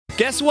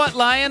Guess what,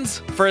 Lions?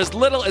 For as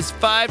little as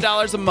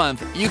 $5 a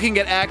month, you can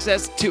get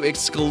access to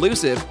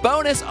exclusive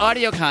bonus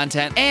audio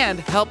content and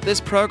help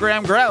this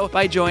program grow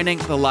by joining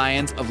the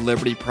Lions of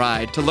Liberty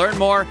Pride. To learn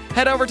more,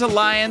 head over to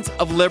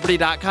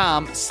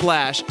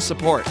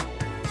lionsofliberty.com/support.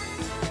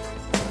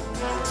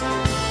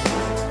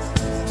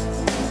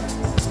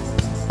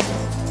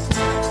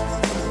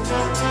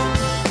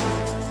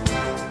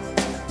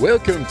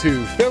 Welcome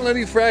to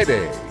Felony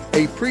Friday,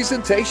 a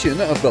presentation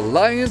of the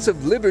Lions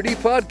of Liberty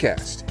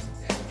podcast.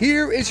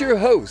 Here is your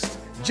host,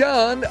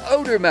 John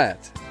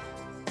Odermatt.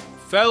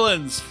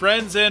 Felons,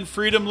 friends, and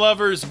freedom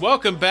lovers,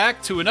 welcome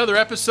back to another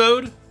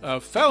episode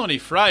of Felony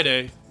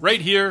Friday, right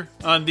here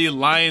on the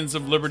Lions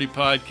of Liberty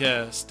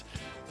podcast.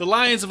 The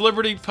Lions of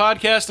Liberty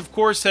podcast, of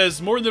course,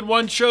 has more than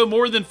one show,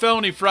 more than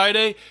Felony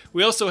Friday.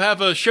 We also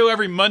have a show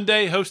every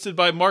Monday hosted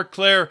by Mark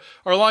Clare,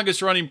 our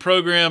longest-running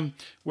program,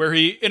 where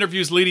he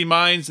interviews leading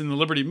minds in the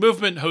Liberty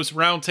movement, hosts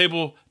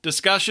roundtable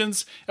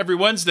discussions. Every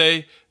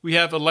Wednesday, we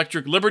have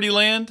Electric Liberty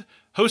Land,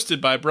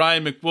 hosted by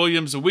Brian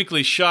McWilliams, a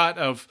weekly shot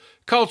of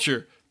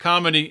culture,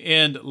 comedy,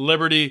 and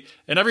liberty.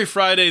 And every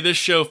Friday, this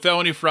show,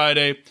 Felony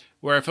Friday,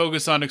 where I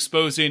focus on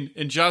exposing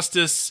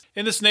injustice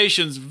in this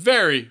nation's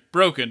very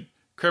broken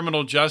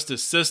criminal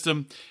justice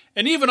system.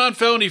 And even on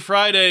Felony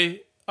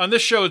Friday, on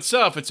this show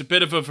itself, it's a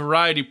bit of a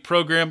variety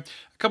program.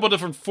 A couple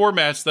different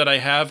formats that I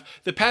have.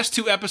 The past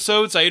two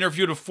episodes, I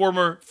interviewed a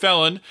former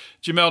felon,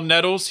 Jamel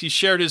Nettles. He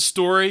shared his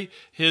story,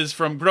 his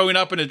from growing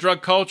up in a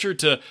drug culture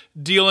to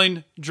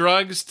dealing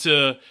drugs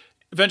to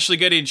eventually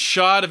getting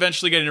shot,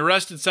 eventually getting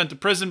arrested, sent to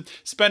prison,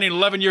 spending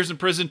 11 years in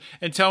prison,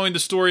 and telling the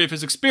story of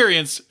his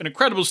experience, an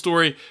incredible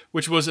story,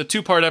 which was a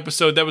two-part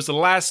episode. That was the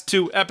last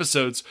two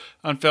episodes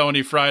on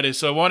Felony Friday.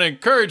 So I want to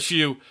encourage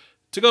you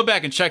to go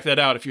back and check that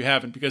out if you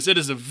haven't, because it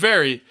is a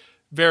very,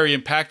 very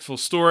impactful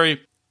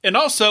story. And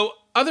also,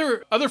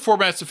 other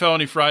formats of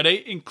Felony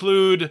Friday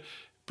include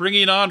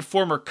bringing on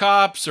former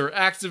cops or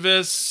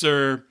activists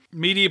or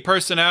media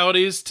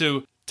personalities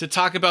to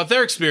talk about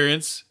their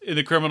experience in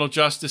the criminal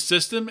justice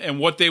system and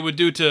what they would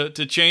do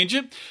to change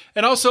it.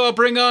 And also I'll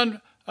bring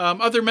on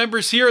other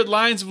members here at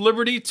Lions of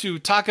Liberty to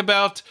talk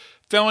about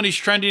felonies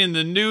trending in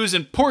the news,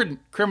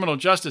 important criminal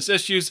justice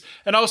issues,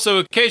 and also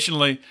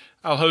occasionally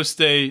I'll host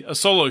a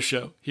solo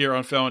show here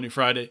on Felony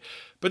Friday.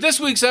 But this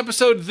week's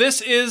episode, this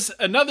is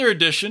another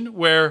edition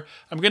where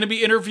I'm going to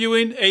be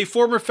interviewing a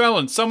former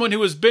felon, someone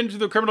who has been through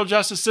the criminal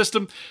justice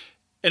system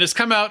and has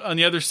come out on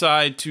the other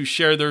side to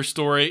share their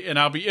story. And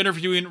I'll be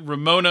interviewing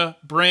Ramona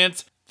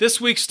Brant. This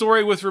week's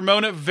story with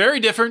Ramona, very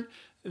different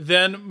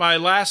than my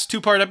last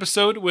two-part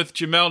episode with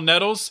Jamel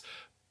Nettles,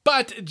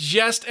 but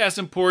just as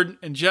important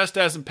and just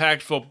as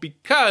impactful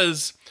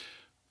because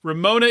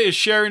Ramona is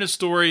sharing a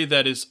story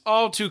that is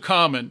all too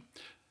common.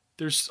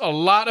 There's a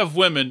lot of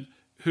women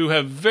who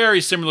have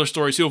very similar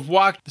stories, who have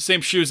walked the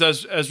same shoes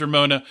as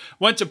Ramona,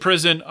 went to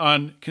prison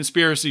on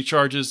conspiracy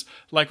charges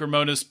like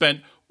Ramona, spent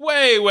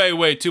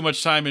way too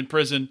much time in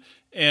prison.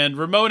 And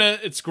Ramona,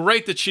 it's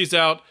great that she's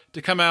out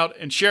to come out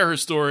and share her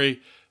story.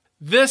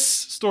 This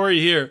story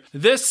here,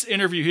 this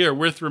interview here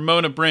with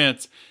Ramona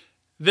Brant,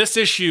 this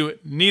issue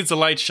needs a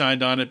light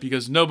shined on it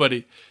because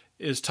nobody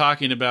is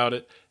talking about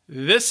it.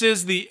 This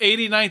is the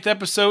 89th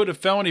episode of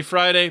Felony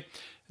Friday.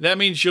 That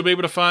means you'll be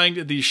able to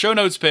find the show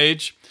notes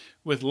page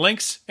with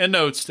links and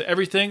notes to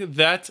everything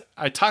that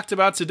I talked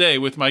about today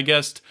with my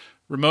guest,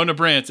 Ramona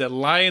Brant, at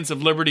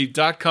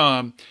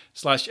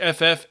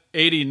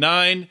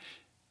lionsofliberty.com/FF89.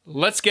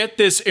 Let's get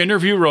this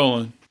interview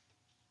rolling.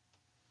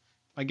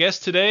 My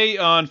guest today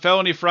on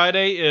Felony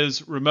Friday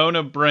is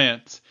Ramona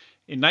Brant.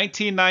 In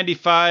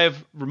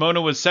 1995,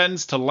 Ramona was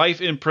sentenced to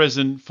life in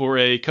prison for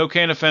a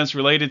cocaine offense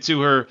related to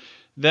her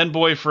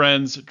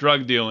then-boyfriend's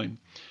drug dealing.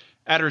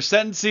 At her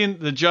sentencing,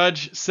 the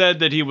judge said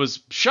that he was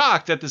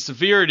shocked at the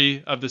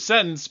severity of the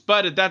sentence,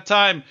 but at that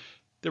time,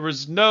 there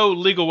was no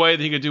legal way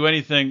that he could do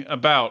anything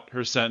about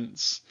her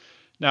sentence.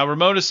 Now,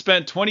 Ramona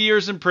spent 20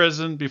 years in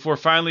prison before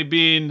finally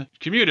being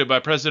commuted by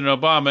President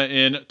Obama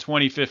in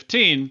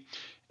 2015,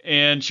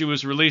 and she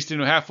was released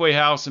into a halfway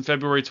house in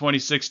February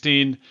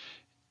 2016.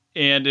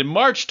 And in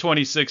March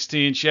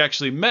 2016, she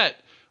actually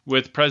met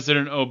with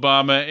President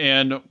Obama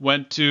and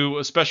went to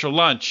a special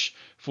lunch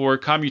for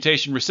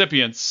commutation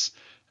recipients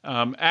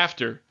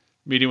after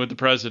meeting with the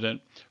president.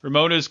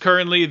 Ramona is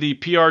currently the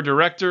PR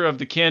director of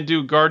the Can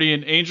Do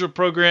Guardian Angel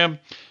program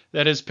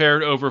that has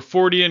paired over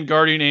 40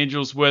 guardian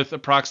angels with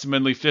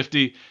approximately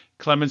 50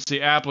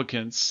 clemency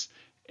applicants.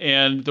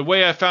 And the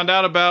way I found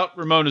out about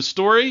Ramona's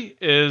story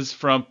is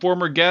from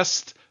former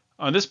guest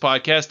on this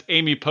podcast,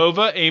 Amy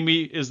Pova.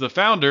 Amy is the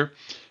founder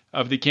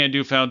of the Can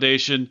Do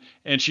Foundation,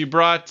 and she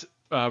brought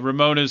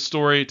Ramona's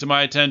story to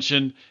my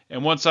attention.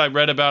 And once I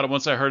read about it,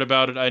 once I heard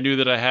about it, I knew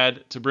that I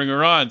had to bring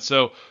her on.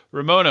 So,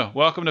 Ramona,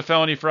 welcome to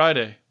Felony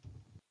Friday.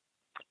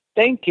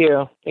 Thank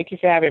you. Thank you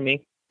for having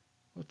me.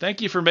 Well,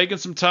 thank you for making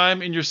some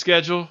time in your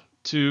schedule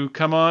to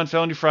come on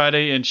Felony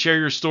Friday and share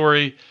your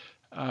story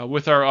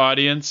with our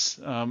audience.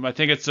 I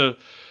think it's a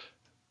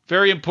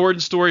very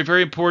important story,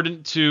 very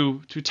important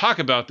to talk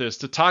about this,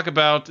 to talk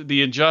about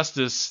the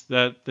injustice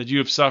that you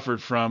have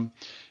suffered from.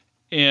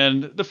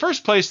 And the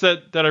first place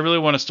that I really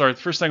want to start,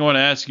 the first thing I want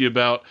to ask you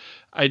about,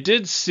 I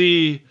did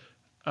see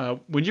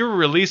when you were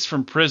released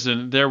from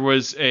prison, there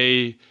was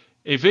a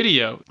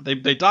video.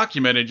 They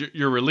documented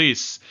your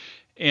release,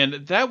 and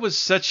that was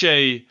such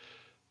a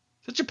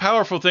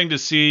powerful thing to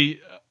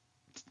see.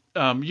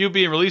 You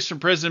being released from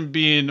prison,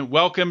 being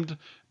welcomed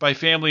by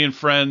family and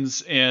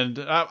friends, and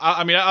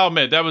I mean, I'll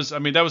admit that was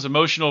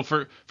emotional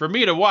for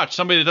me to watch.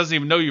 Somebody that doesn't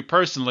even know you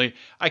personally,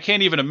 I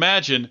can't even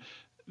imagine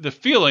the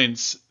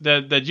feelings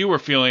that you were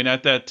feeling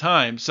at that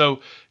time. So,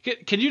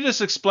 can you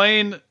just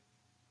explain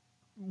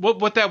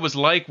what that was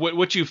like,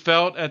 what you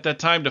felt at that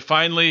time to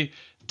finally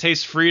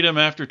taste freedom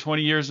after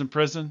 20 years in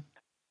prison?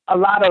 A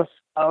lot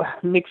of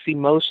mixed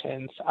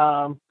emotions.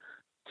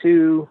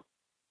 To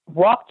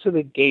walk to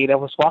the gate, I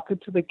was walking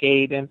to the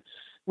gate and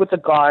with the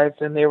guards,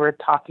 and they were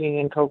talking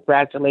and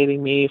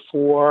congratulating me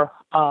for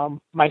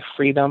my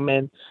freedom,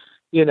 and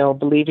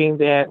believing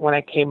that when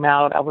I came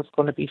out, I was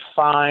going to be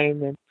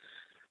fine. And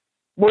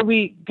when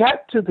we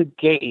got to the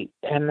gate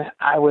and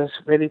I was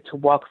ready to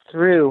walk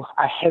through,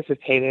 I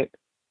hesitated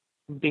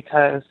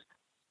because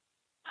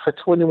for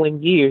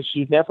 21 years,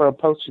 you never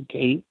approach a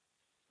gate.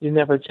 You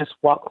never just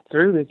walk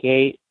through the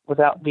gate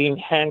without being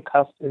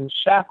handcuffed and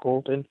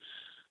shackled. And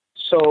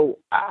so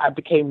I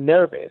became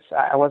nervous.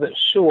 I wasn't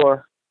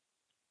sure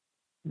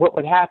what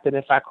would happen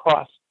if I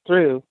crossed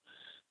through.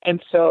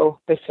 And so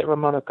they said,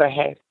 Ramona, go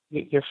ahead.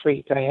 You're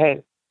free. Go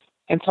ahead.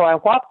 And so I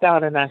walked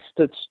out and I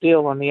stood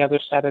still on the other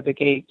side of the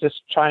gate,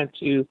 just trying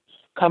to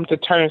come to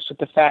terms with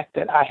the fact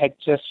that I had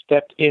just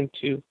stepped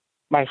into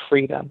my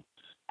freedom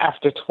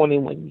after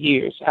 21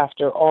 years,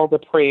 after all the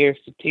prayers,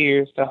 the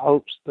tears, the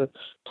hopes, the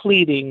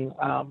pleading.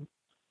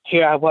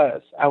 Here I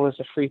was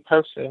a free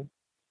person.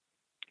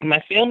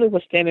 My family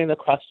was standing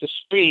across the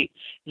street.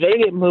 They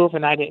didn't move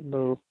and I didn't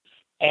move.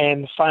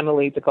 And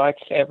finally, the guard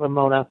said,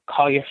 Ramona,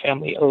 call your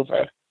family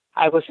over.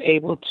 I was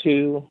able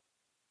to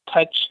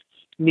touch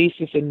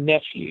nieces and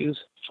nephews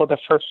for the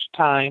first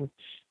time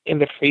in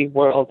the free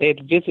world.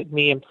 They'd visit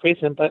me in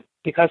prison, but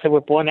because they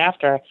were born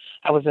after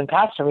I was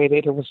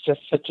incarcerated, it was just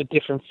such a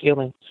different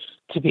feeling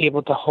to be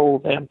able to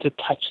hold them, to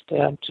touch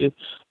them, to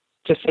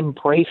just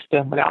embrace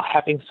them without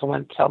having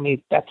someone tell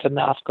me, that's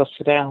enough, go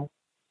sit down.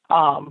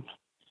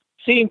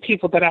 Seeing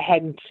people that I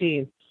hadn't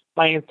seen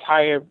my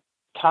entire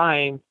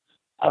time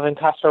of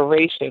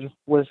incarceration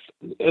was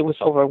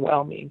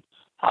overwhelming.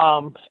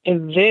 And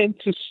then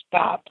to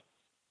stop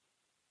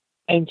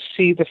and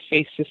see the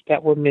faces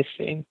that were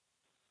missing,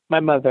 my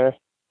mother,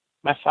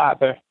 my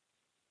father,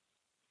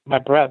 my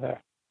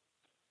brother,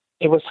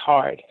 it was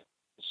hard.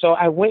 So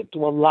I went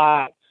through a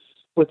lot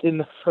within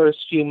the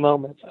first few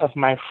moments of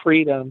my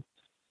freedom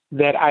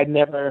that I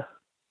never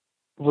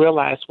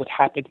realized would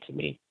happen to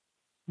me.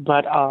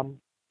 But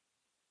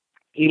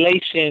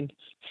elation,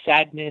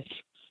 sadness,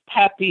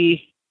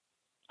 happy,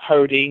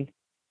 hurting,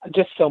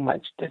 just so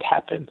much that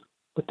happened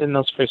within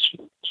those first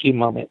few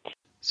moments.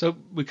 So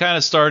we kind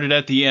of started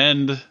at the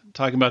end,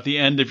 talking about the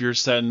end of your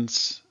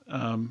sentence.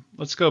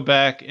 Let's go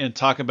back and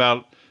talk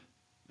about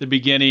the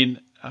beginning,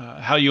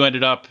 how you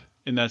ended up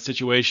in that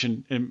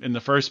situation in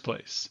the first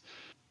place.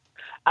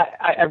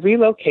 I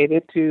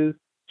relocated to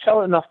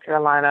Charlotte, North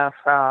Carolina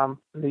from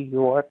New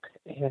York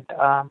in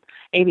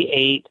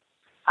 88.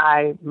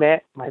 I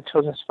met my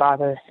children's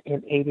father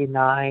in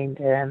 89,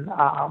 and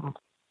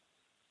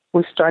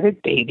we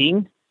started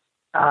dating.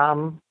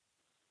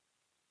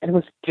 It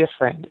was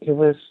different. It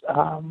was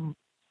a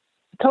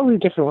totally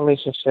different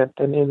relationship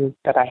than any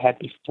that I had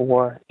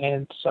before.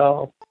 And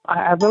so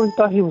I really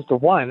thought he was the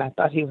one. I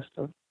thought he was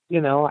I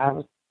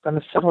was going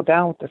to settle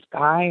down with this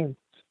guy and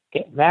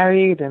get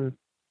married and,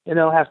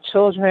 have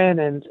children.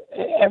 And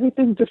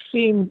everything just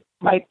seemed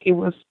like it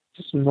was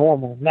just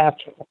normal,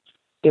 natural.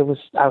 I was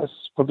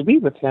supposed to be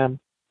with him.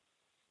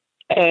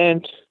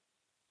 And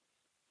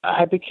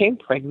I became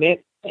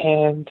pregnant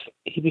and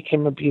he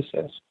became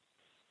abusive.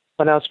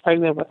 When I was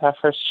pregnant with our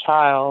first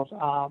child,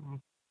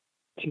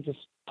 he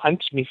just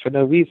punched me for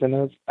no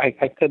reason. I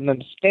couldn't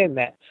understand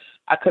that.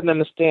 I couldn't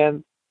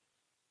understand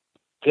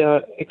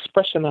the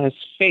expression on his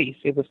face.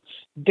 It was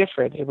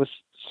different. It was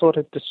sort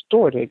of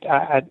distorted.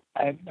 I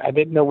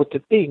didn't know what to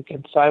think.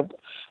 And so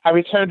I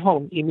returned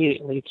home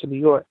immediately to New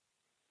York.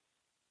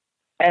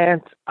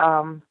 And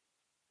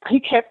he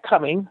kept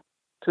coming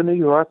to New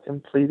York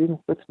and pleading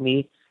with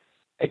me,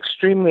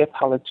 extremely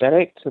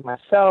apologetic to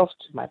myself,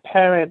 to my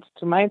parents,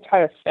 to my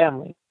entire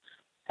family,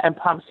 and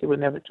promised he would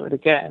never do it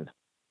again.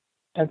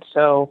 And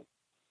so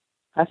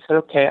I said,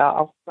 okay,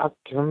 I'll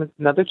give him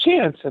another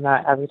chance. And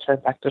I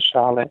returned back to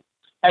Charlotte.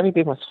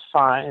 Everything was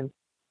fine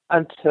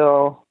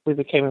until we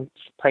became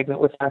pregnant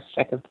with our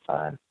second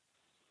son.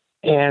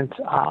 And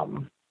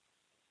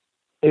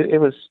it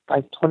was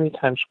like 20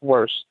 times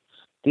worse,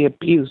 the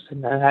abuse.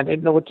 And I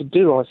didn't know what to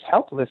do. I was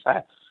helpless.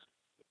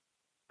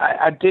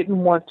 I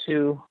didn't want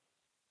to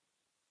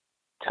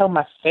tell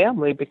my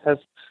family because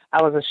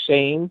I was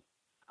ashamed.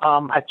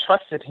 I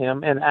trusted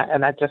him, and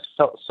I just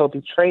felt so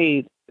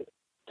betrayed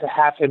to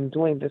have him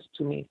doing this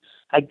to me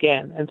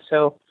again. And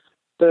so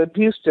the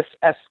abuse just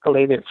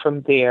escalated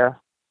from there.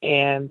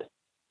 And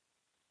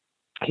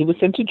He was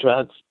into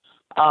drugs.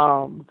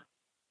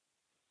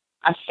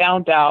 I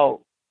found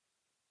out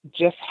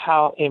just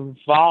how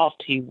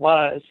involved he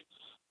was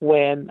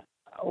when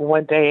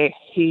one day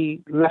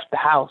he left the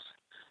house,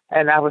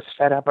 and I was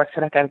fed up. I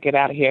said, I got to get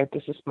out of here.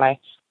 This is my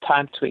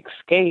time to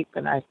escape.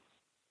 And I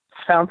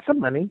found some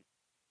money,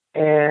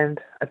 and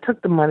I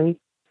took the money.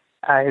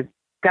 I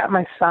got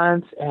my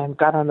sons and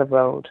got on the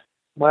road.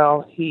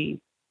 Well, he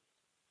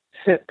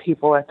sent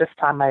people at this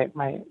time.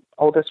 My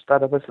oldest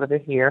brother was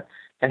living here,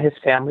 and his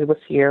family was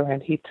here,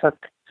 and he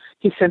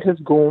sent his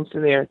goons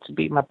in there to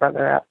beat my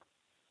brother up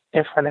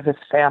in front of his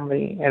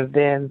family, and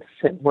then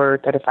sent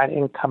word that if I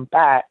didn't come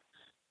back,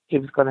 he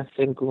was going to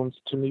send goons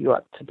to New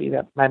York to beat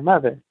up my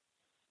mother.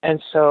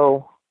 And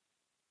so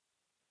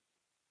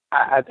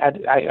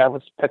I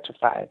was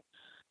petrified,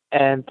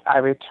 and I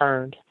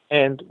returned.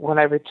 And when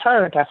I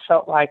returned, I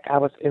felt like I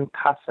was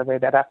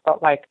incarcerated. I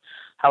felt like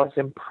I was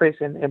in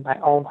prison in my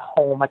own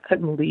home. I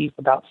couldn't leave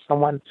without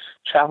someone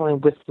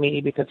traveling with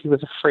me because he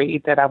was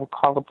afraid that I would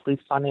call the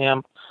police on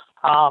him.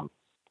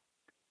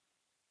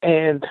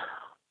 And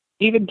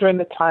even during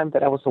the time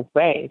that I was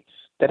away,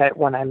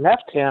 when I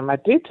left him, I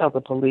did tell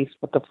the police,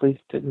 but the police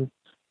didn't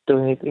do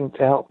anything to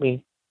help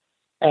me.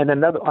 And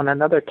on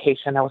another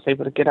occasion, I was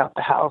able to get out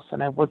the house,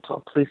 and I went to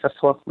a police. I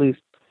saw a police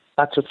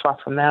not too far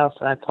from the house,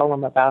 and I told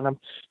him about him.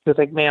 He was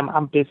like, "Ma'am,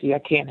 I'm busy. I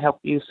can't help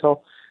you."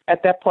 So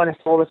at that point, I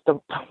said, well, if the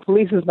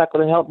police is not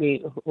going to help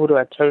me, who do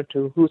I turn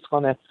to? Who's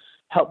going to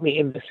help me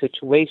in this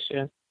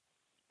situation?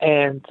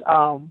 And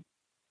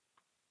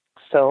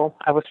so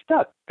I was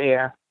stuck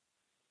there.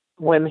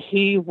 When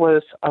he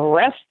was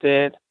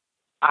arrested,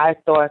 I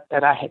thought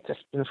that I had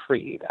just been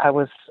freed. I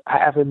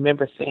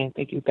remember saying,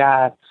 "Thank you,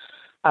 God,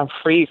 I'm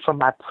free from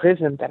my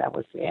prison that I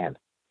was in."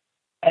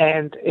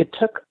 And it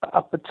took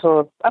up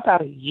until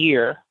about a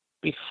year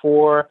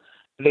before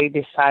they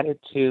decided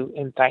to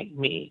indict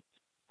me.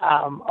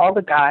 All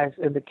the guys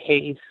in the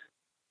case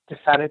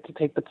decided to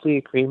take the plea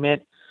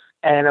agreement,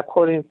 and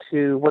according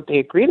to what they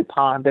agreed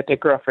upon, that their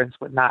girlfriends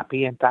would not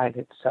be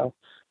indicted. So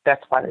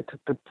that's why they took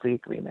the plea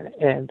agreement.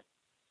 And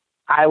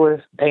I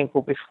was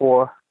thankful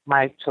before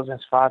my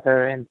children's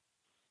father, and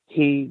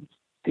he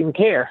didn't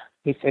care.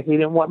 He said he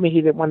didn't want me.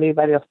 He didn't want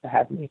anybody else to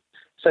have me.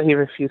 So he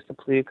refused the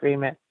plea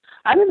agreement.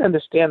 I didn't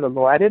understand the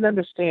law. I didn't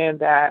understand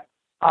that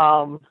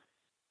you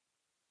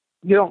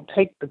don't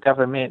take the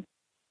government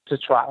to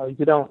trial.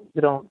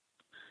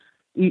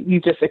 You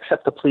just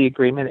accept the plea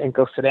agreement and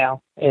go sit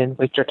down and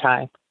wait your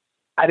time.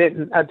 I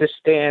didn't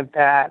understand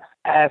that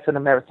as an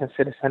American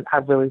citizen, I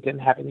really didn't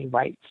have any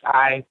rights.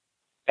 I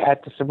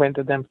had to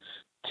surrender them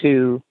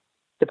to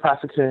the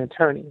prosecuting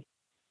attorney.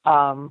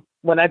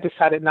 When I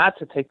decided not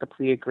to take the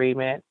plea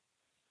agreement,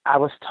 I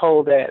was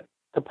told that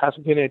the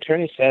prosecuting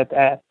attorney said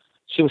that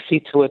she would see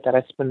to it that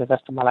I spend the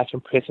rest of my life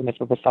in prison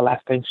if it was the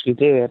last thing she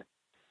did.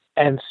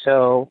 And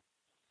so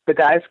the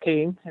guys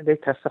came and they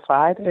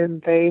testified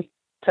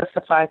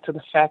to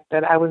the fact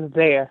that I was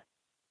there.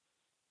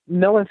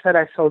 No one said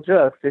I sold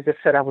drugs. They just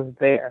said I was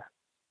there.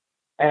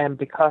 And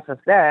because of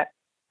that,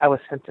 I was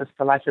sentenced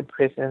to life in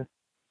prison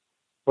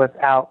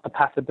without the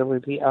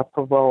possibility of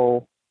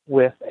parole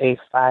with a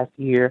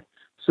 5-year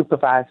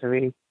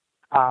supervisory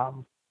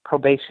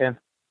probation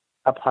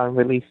upon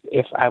release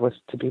if I was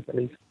to be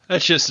released.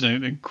 That's just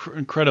an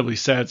incredibly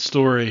sad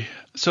story.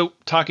 So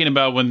talking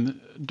about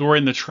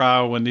during the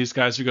trial, when these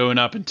guys are going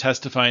up and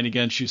testifying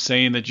against you,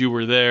 saying that you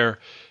were there,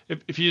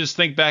 if you just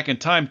think back in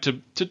time to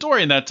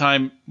during that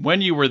time, when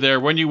you were there,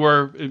 when you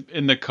were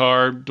in the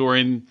car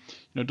during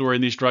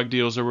these drug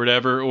deals or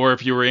whatever, or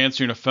if you were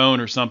answering a phone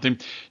or something,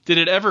 did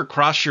it ever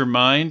cross your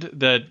mind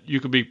that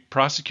you could be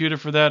prosecuted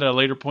for that at a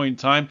later point in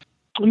time?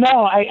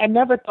 No, I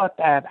never thought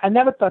that.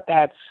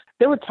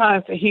 There were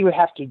times that he would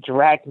have to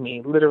drag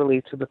me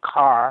literally to the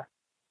car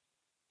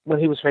when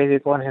he was ready to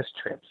go on his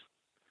trips.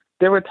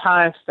 There were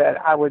times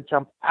that I would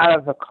jump out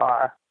of the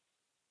car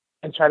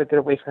and try to get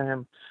away from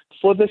him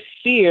for the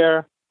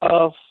fear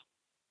of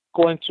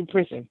going to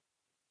prison,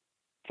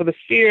 for the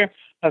fear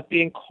of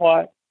being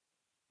caught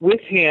with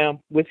him,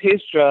 with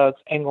his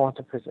drugs, and going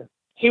to prison.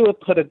 He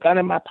would put a gun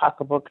in my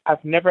pocketbook.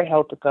 I've never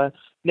held a gun,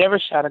 never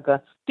shot a gun,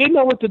 didn't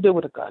know what to do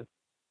with a gun,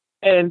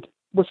 and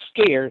was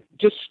scared,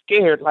 just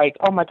scared, like,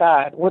 oh my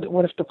God, what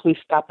if the police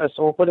stop us,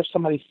 or what if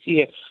somebody see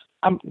it?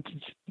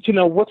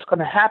 What's going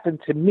to happen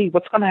to me?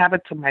 What's going to happen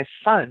to my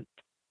son?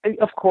 And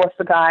of course,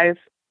 the guys,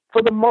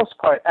 for the most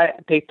part,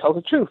 they told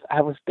the truth.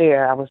 I was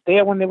there. I was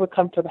there when they would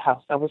come to the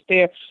house. I was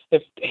there.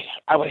 If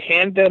I would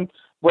hand them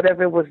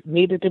whatever was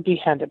needed to be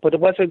handed, but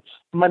it wasn't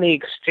money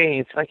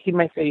exchange. Like he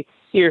might say,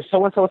 here,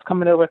 so-and-so is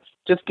coming over,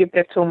 just give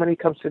that to him when he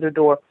comes to the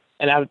door,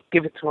 and I would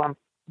give it to him.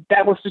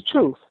 That was the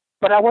truth.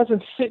 But I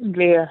wasn't sitting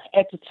there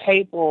at the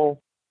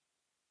table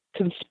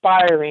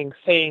conspiring,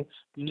 saying,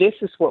 this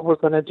is what we're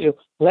going to do.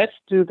 Let's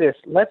do this.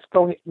 Let's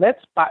go.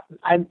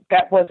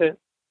 That wasn't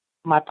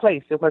my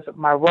place. It wasn't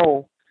my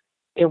role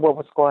in what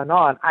was going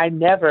on. I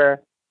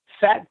never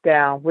sat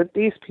down with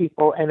these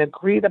people and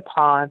agreed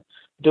upon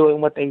doing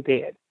what they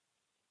did.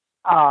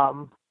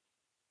 The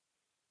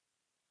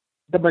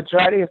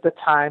majority of the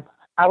time,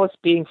 I was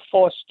being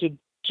forced to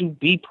to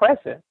be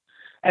present.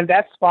 And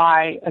that's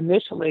why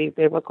initially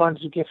they were going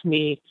to give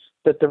me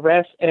the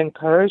duress and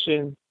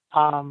coercion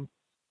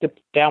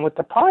downward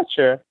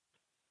departure,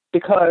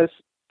 because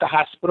the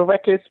hospital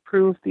records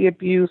proved the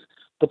abuse,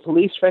 the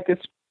police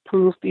records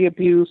proved the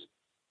abuse,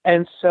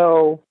 and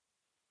so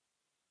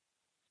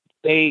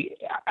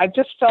I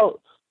just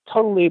felt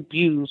totally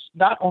abused,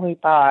 not only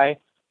by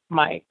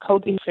my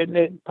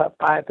co-defendant, but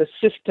by the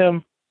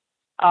system.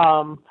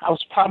 I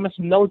was promised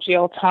no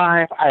jail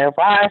time. I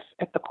arrived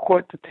at the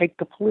court to take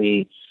the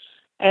plea,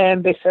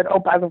 and they said, oh,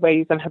 by the way,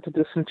 you're going to have to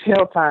do some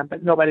jail time,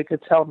 but nobody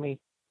could tell me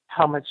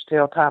how much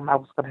jail time I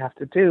was going to have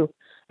to do.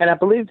 And I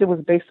believed it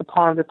was based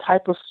upon the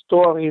type of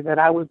story that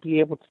I would be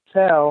able to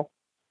tell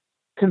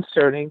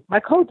concerning my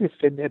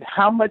co-defendant.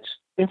 How much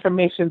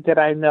information did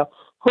I know?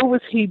 Who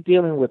was he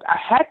dealing with? I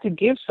had to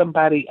give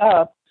somebody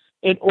up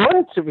in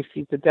order to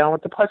receive the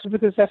downward departure,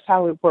 because that's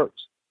how it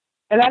works.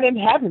 And I didn't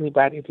have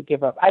anybody to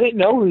give up. I didn't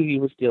know who he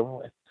was dealing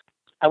with.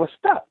 I was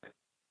stuck.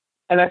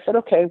 And I said,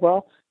 okay,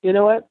 well, you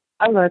know what?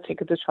 I'm going to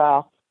take it to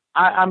trial.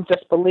 I'm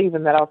just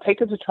believing that I'll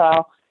take it to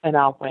trial and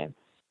I'll win.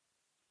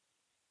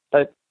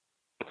 But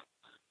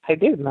I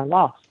did, and I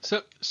lost.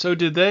 So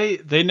did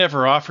they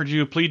never offered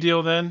you a plea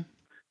deal then?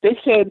 They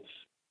said,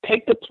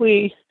 take the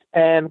plea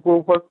and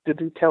we'll work the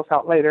details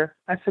out later.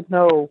 I said,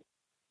 no,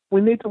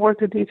 we need to work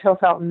the details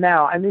out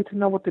now. I need to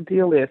know what the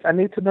deal is. I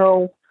need to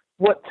know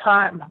what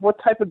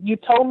type of, you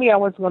told me I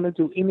was going to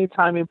do any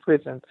time in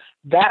prison.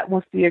 That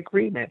was the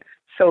agreement.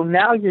 So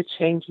now you're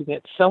changing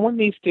it. Someone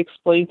needs to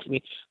explain to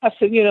me. I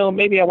said,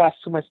 maybe I watch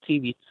too much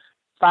TV.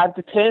 5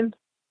 to 10,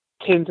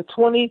 10 to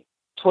 20,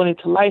 20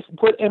 to life.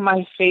 What am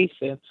I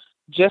facing?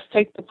 Just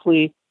take the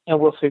plea and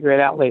we'll figure it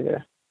out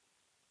later.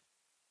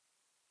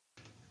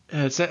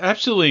 It's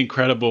absolutely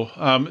incredible.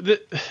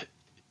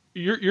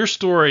 Your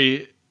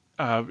story,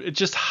 it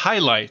just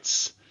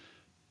highlights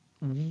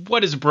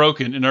what is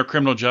broken in our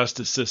criminal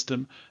justice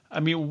system. I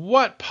mean,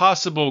 what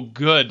possible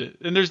good,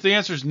 and the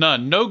answer is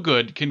none. No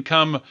good can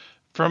come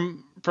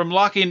from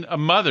locking a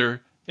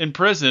mother in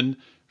prison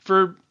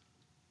for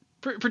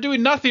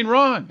doing nothing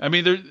wrong. I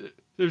mean,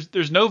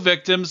 there's no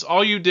victims.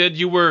 All you did,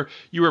 you were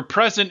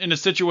present in a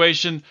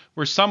situation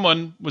where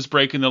someone was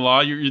breaking the law.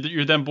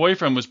 Your then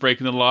boyfriend was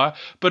breaking the law.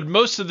 But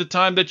most of the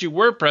time that you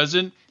were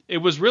present, it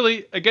was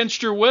really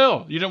against your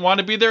will. You didn't want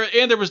to be there,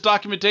 and there was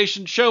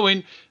documentation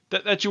showing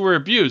that you were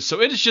abused.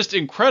 So it is just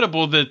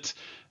incredible that,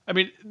 I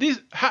mean,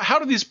 how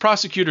do these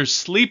prosecutors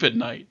sleep at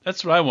night?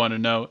 That's what I want to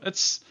know.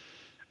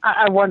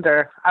 I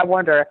wonder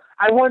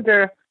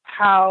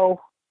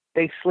how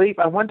they sleep.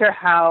 I wonder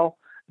how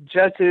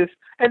judges,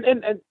 and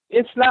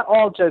it's not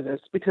all judges,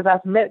 because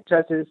I've met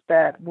judges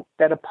that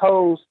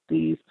oppose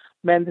these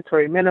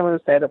mandatory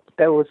minimums, that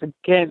was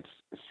against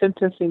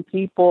sentencing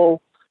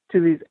people to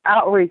these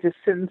outrageous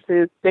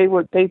sentences.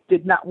 They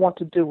did not want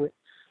to do it.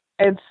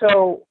 And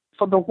so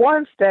for the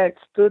ones that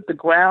stood the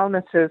ground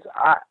and says,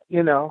 I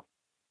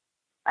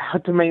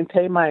have to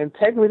maintain my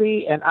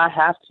integrity and I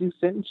have to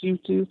sentence you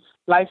to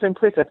life in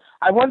prison,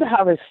 I wonder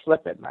how they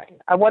slept at night.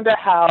 I wonder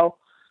how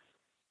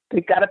they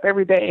got up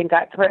every day and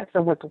got dressed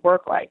and went to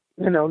work like,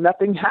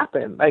 nothing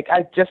happened. Like,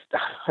 I just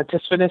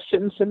finished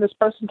sentencing this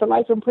person to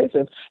life in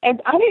prison.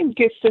 And I didn't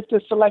get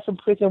sentenced to life in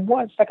prison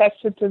once. I got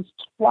sentenced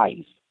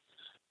twice,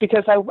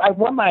 because I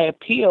won my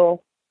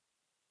appeal.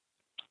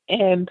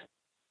 And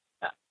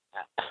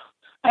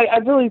I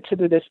really, to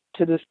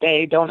this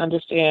day, don't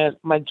understand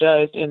my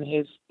judge and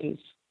his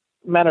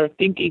manner of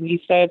thinking.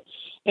 He said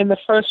in the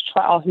first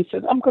trial, he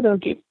said, I'm going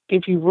to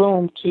give you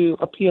room to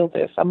appeal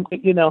this.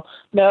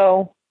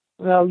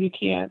 No, you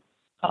can't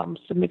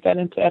submit that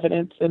into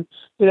evidence. And,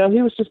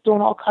 he was just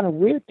doing all kind of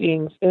weird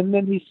things. And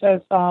then he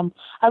says,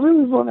 I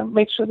really want to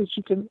make sure that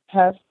you can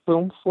have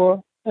room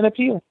for an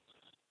appeal.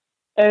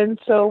 And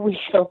so we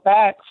go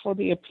back for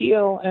the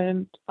appeal,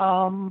 and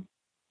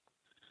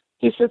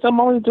he says, I'm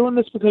only doing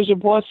this because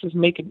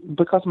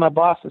my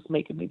boss is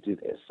making me do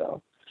this.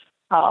 So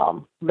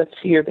let's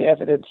hear the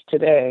evidence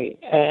today.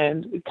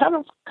 And it kind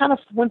of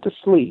went to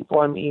sleep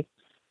on me.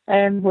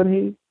 And when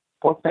he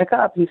woke back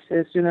up, he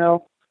says,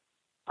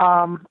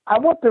 I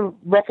want the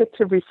record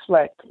to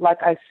reflect,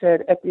 like I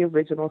said at the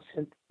original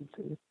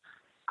sentencing.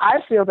 I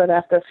feel that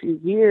after a few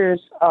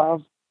years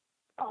of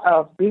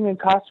being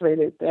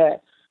incarcerated,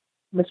 that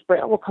Ms.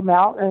 Brant will come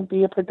out and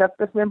be a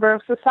productive member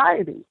of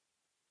society.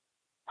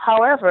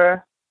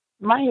 However,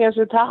 my hands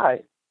are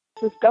tied.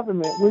 This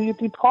government, will you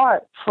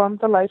depart from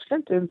the life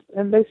sentence?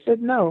 And they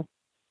said no,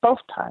 both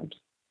times.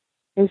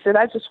 And he said,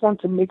 I just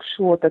want to make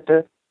sure that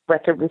the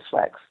record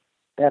reflects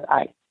that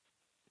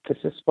this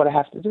is what I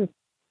have to do.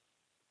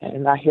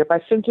 And I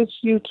hereby sentence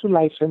you to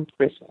life in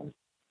prison.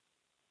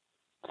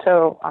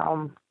 So,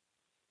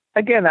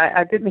 again,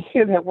 I didn't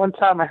hear that one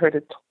time. I heard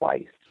it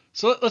twice.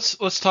 So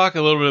let's talk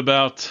a little bit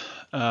about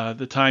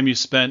the time you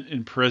spent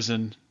in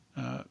prison.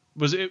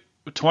 Was it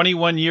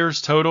 21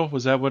 years total?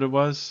 Was that what it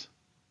was?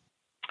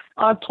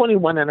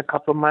 21 in a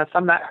couple of months.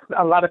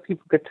 A lot of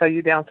people could tell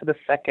you down to the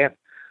second.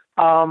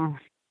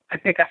 I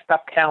think I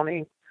stopped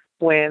counting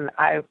when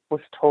I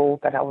was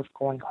told that I was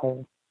going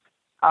home.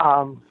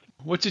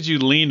 What did you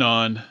lean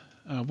on?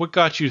 What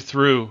got you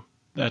through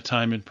that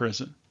time in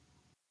prison?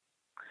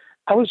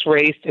 I was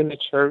raised in the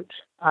church.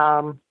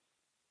 I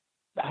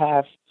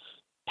have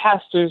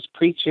pastors,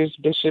 preachers,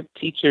 bishops,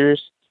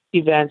 teachers,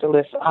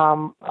 evangelists,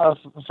 of a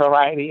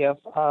variety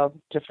of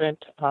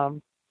different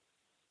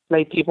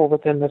lay people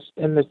within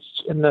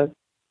the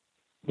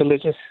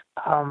religious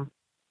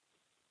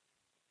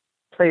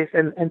place,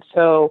 and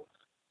so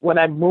when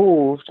I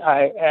moved,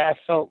 I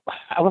felt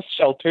I was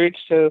sheltered.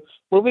 So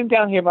moving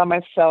down here by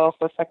myself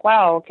was like,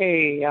 wow,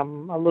 okay,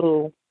 I'm a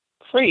little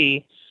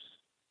free.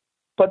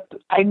 But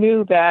I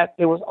knew that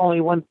there was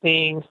only one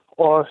thing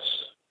or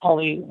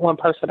only one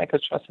person I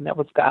could trust, and that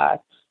was God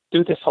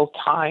through this whole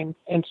time.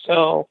 And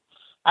so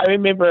I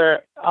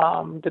remember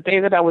the day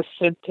that I was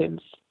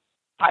sentenced,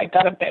 I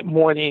got up that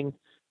morning,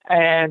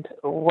 and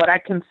what I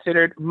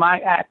considered my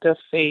act of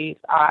faith,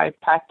 I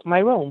packed my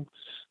room,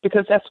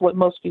 because that's what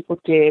most people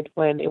did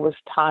when it was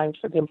time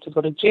for them to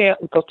go to jail,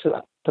 go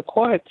to the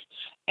courts.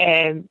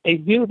 And they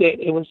knew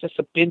that it was just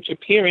a bench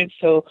appearance.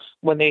 So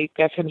when they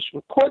got finished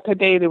with court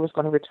today, they was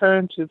going to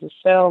return to the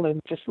cell and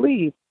just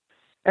leave.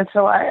 And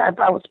so I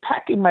was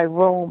packing my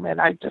room, and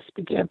I just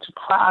began to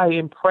cry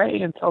and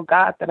pray and tell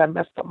God that I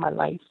messed up my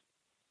life,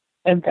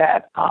 and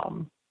that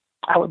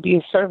I would be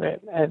a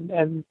servant,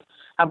 and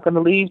I'm going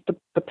to leave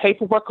the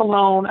paperwork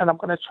alone, and I'm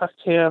going to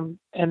trust him.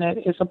 And at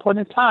his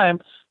appointed time,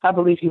 I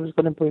believe he was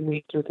going to bring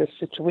me through this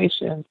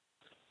situation.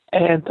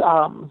 And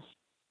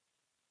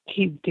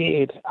he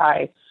did.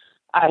 I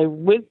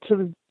went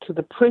to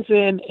the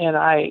prison, and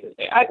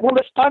well,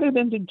 it started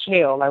in the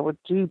jail. I would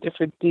do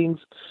different things.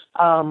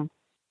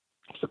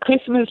 For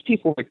Christmas,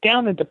 people were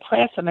down and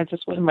depressed, and I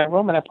just went in my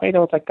room and I prayed. I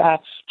was like,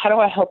 God, how do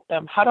I help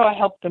them? How do I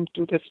help them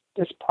through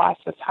this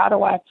process? How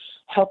do I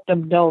help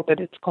them know that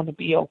it's going to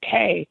be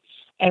okay?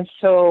 And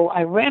so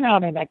I ran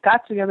out and I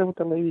got together with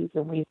the ladies,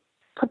 and we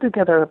put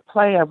together a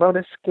play. I wrote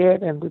a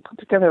skit, and we put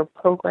together a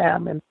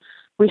program, and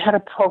we had a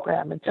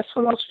program. And just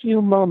for those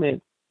few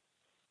moments,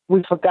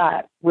 we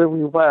forgot where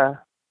we were,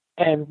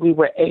 and we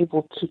were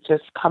able to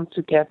just come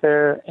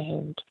together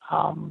and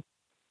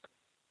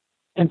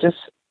just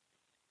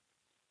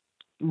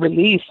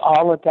release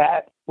all of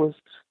that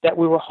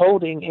we were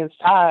holding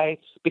inside,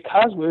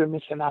 because we were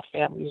missing our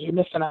families, we were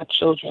missing our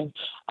children.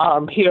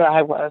 Here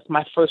I was,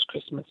 my first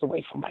Christmas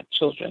away from my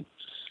children,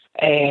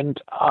 and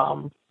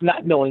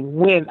not knowing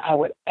when I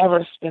would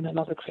ever spend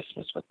another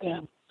Christmas with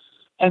them.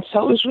 And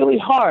so it was really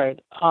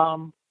hard.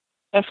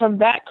 And from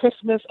that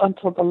Christmas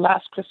until the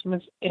last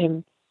Christmas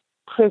in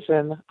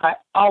prison, I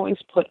always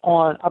put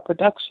on a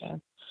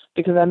production,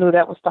 because I knew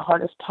that was the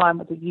hardest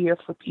time of the year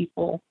for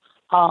people,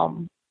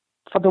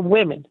 for the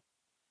women,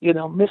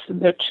 missing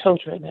their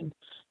children, and,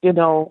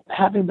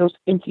 having those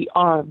empty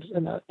arms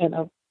and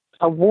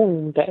a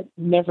womb that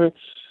never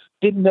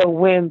didn't know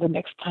when the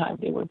next time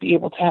they would be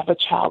able to have a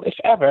child, if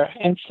ever.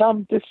 And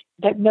some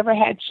that never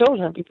had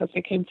children because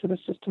they came to the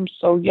system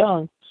so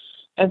young.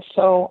 And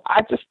so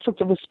I just took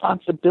the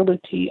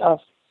responsibility of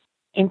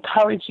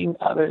encouraging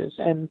others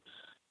and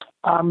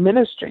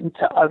ministering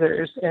to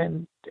others,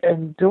 and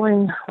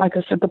doing, like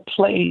I said, the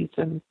plays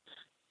and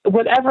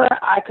whatever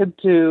I could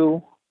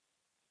do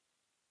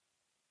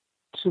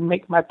to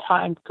make my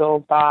time go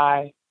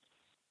by.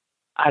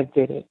 I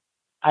did it.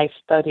 I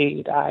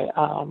studied. I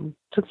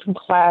took some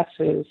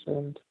classes,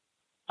 and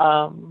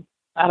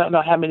I don't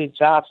know how many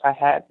jobs I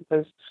had,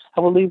 because I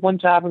would leave one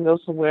job and go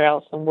somewhere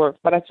else and work,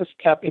 but I just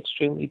kept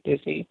extremely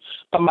busy.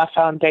 But my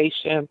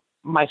foundation,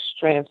 my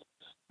strength,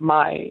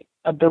 my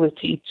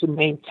ability to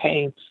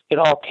maintain, it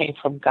all came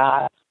from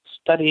God,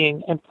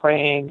 studying and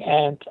praying,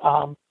 and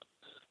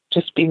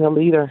just being a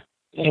leader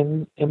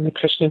in the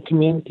Christian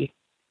community.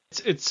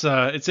 It's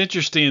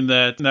interesting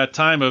that in that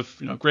time of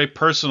great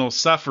personal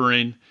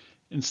suffering,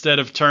 instead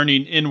of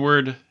turning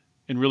inward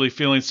and really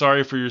feeling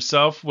sorry for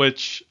yourself,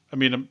 which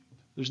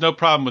there's no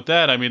problem with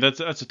that.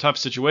 That's a tough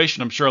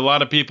situation. I'm sure a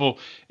lot of people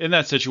in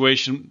that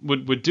situation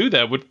would do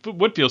that,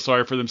 would feel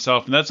sorry for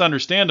themselves, and that's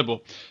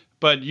understandable.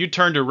 But you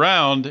turned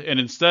around and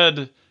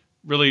instead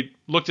really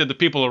looked at the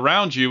people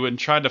around you and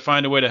tried to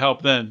find a way to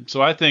help them.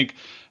 So I think,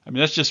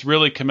 that's just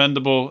really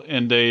commendable,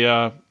 and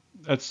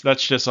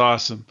that's just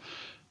awesome.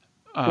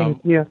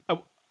 Thank you. I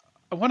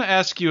want to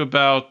ask you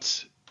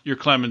about your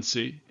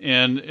clemency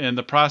and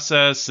the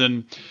process,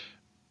 and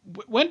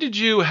how did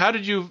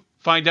you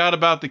find out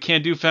about the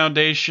Can Do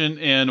Foundation,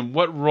 and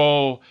what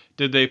role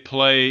did they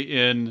play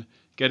in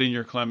getting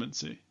your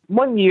clemency?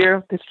 One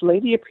year, this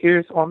lady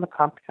appears on the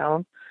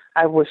compound.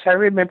 I wish I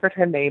remembered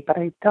her name, but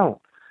I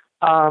don't.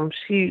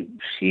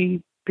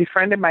 She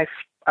befriended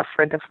a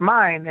friend of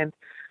mine, and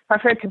my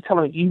friend kept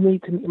telling me, "You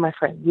need to meet my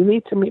friend. You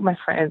need to meet my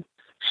friend."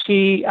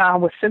 She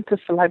was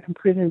sentenced to life in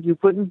prison. You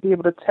wouldn't be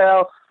able to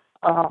tell.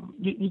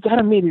 You got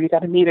to meet her. You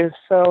got to meet her.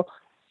 So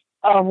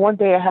one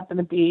day I happened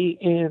to be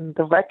in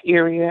the rec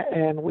area,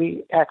 and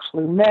we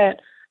actually met,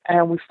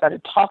 and we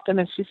started talking.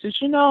 And she says,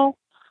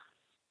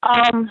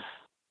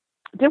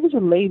 there was a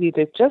lady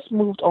that just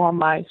moved on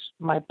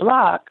my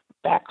block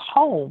back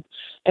home,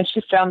 and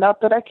she found out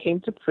that I came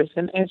to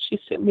prison, and she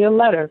sent me a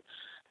letter.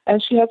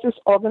 And she has this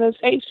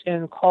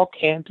organization called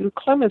Can Do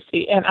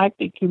Clemency, and I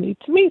think you need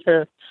to meet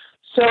her.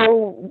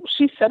 So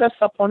she set us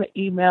up on an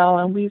email,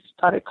 and we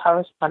started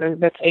corresponding.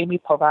 That's Amy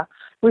Pova.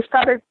 We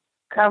started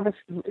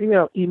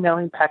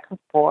emailing back and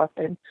forth,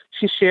 and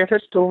she shared her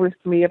story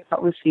with me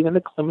about receiving the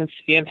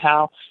clemency and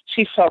how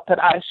she felt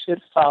that I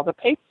should file the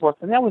paperwork,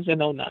 and that was in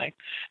 '09.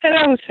 And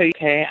I would say,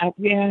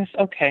 yes,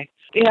 okay,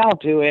 yeah, I'll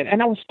do it.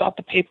 And I would start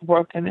the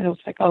paperwork, and then it was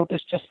like, oh,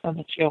 this just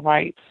doesn't feel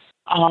right.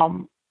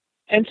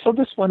 And so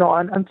this went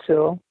on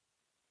until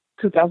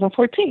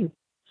 2014.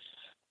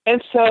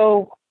 And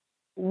so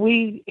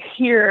we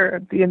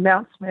hear the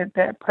announcement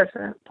that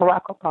President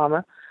Barack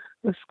Obama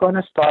was going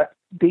to start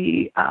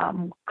the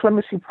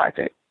Clemency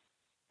Project.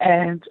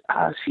 And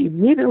she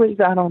immediately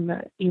got on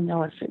the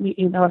email and sent me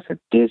an email and said,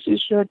 this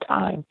is your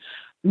time.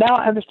 Now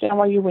I understand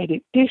why you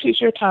waited. This is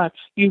your time.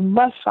 You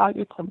must file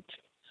your clemency.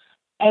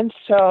 And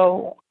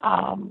so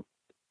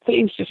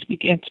things just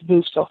began to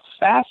move so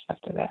fast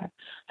after that.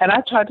 And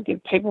I tried to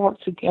get paperwork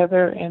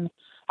together, and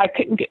I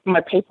couldn't get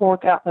my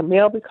paperwork out in the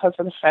mail because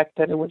of the fact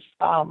that it was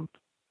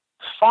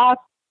filed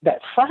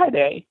that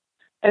Friday.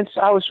 And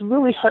so I was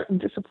really hurt and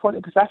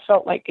disappointed because I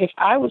felt like if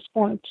I was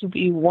going to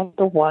be one of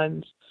the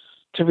ones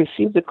to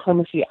receive the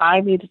clemency,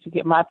 I needed to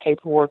get my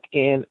paperwork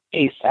in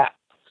ASAP.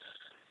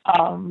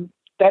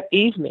 That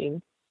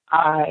evening,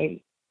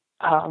 I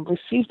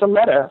received a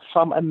letter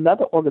from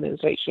another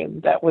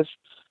organization that was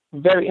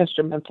very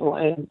instrumental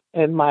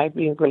in my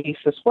being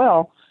released as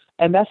well,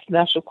 and that's the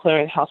National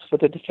Clearinghouse for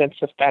the Defense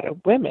of Battered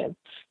Women.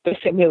 They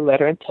sent me a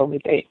letter and told me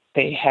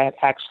they had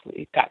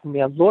actually gotten me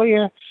a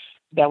lawyer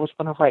that was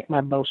going to write my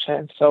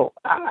motion. So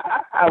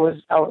I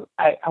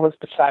was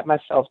beside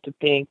myself to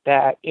think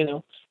that,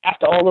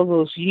 after all of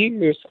those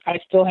years, I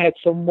still had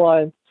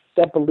someone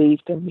that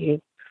believed in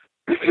me,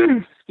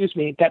 excuse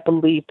me, that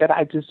believed that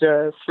I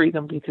deserved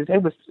freedom, because they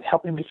was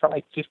helping me for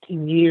like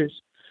 15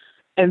 years.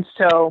 And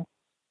so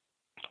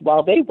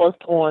while they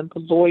worked on the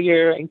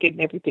lawyer and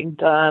getting everything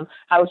done,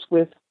 I was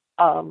with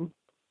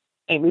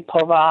Amy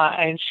Pova,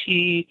 and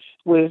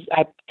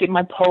I did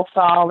my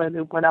profile, and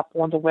it went up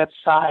on the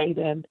website,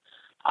 and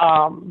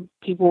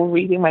people were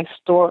reading my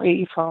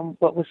story from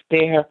what was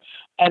there.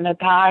 And a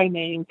guy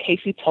named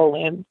Casey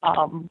Tolan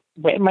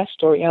read my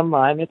story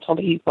online and told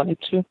me he wanted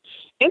to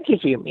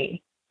interview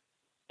me.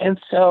 And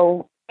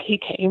so he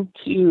came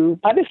to,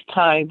 by this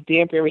time,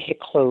 Danbury had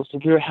closed, the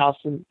warehouse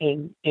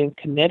in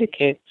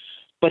Connecticut,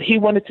 but he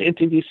wanted to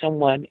interview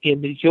someone in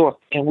New York.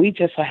 And we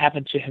just so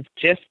happened to have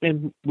just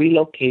been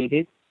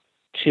relocated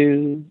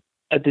to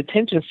a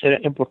detention center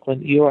in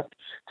Brooklyn, New York.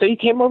 So he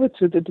came over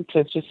to the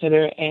detention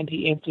center and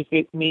he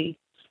interviewed me.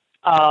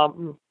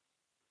 The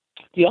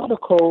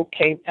article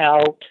came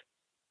out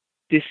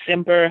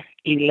December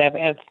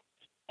 11th,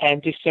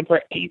 and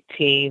December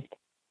 18th,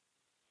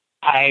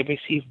 I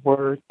received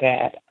word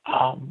that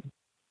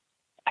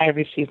I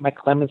received my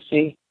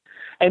clemency.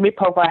 Amy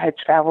Pova had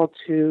traveled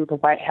to the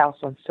White House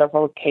on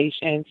several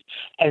occasions,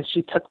 and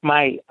she took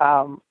my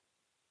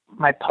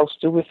my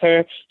poster with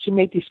her. She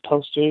made these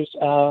posters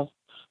of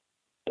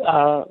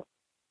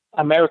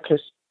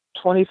America's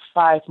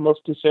 25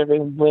 most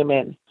deserving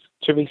women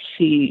to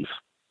receive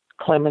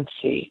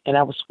clemency, and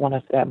I was one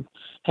of them.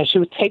 And she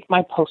would take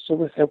my poster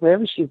with her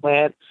wherever she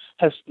went,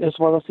 as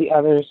well as the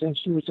others, and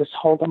she would just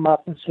hold them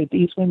up and say,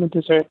 these women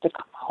deserve to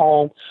come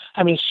home.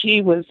 I mean,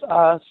 she was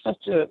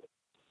such a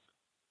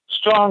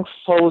strong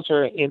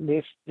soldier in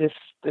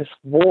this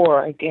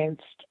war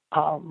against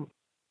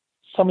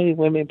so many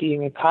women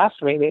being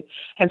incarcerated.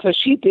 And so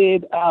she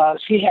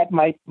had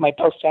my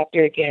poster out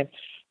there again.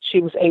 She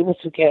was able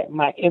to get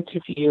my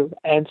interview,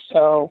 and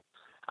so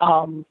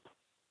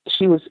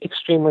she was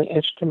extremely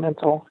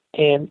instrumental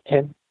in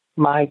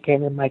my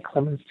gaining my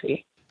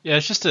clemency. Yeah,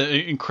 it's just an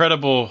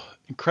incredible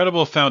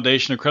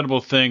foundation,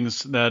 incredible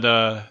things that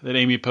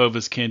Amy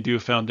Pova's Can Do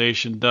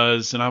Foundation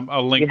does, and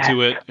I'll link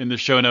to it in the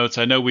show notes.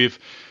 I know we've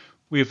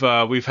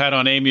had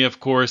on Amy,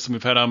 of course, and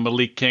we've had on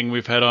Malik King,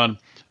 we've had on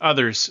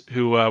others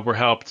who were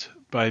helped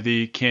by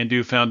the Can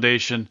Do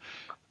Foundation.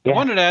 Yeah. I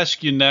wanted to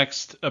ask you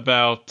next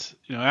about,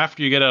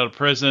 after you get out of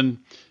prison,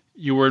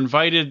 you were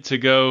invited to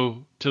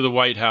go to the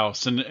White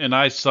House, and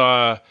I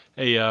saw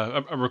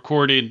a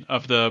recording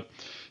of the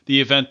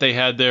event they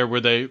had there where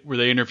they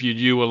interviewed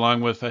you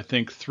along with, I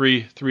think,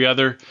 three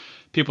other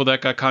people that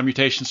got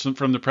commutations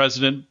from the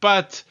president.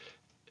 But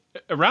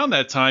around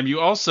that time, you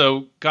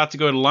also got to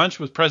go to lunch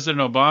with President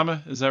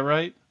Obama. Is that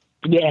right?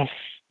 Yes.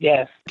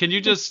 Can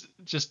you just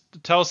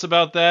tell us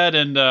about that?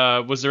 And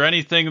was there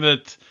anything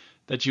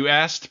that you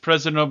asked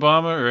President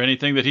Obama, or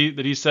anything that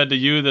he said to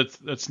you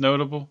that's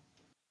notable?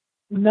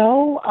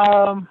 No,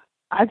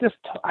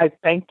 I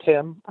thanked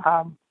him.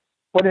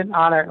 What an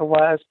honor it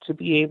was to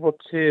be able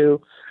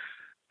to,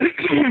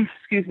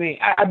 excuse me,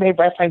 I made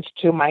reference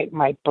to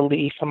my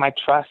belief and my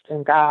trust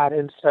in God.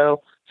 And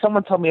so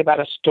someone told me about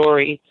a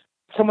story.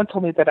 Someone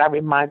told me that I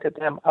reminded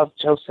them of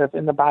Joseph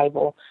in the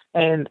Bible.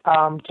 And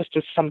just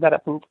to sum that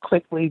up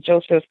quickly,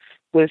 Joseph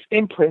was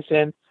in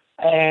prison,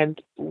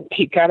 and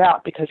he got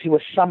out because he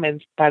was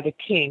summoned by the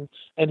king,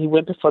 and he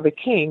went before the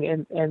king,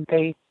 and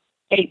they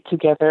ate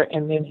together,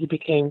 and then he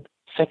became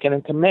second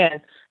in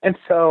command. And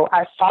so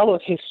I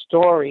followed his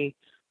story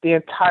the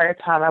entire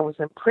time I was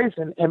in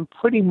prison, and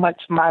pretty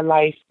much my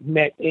life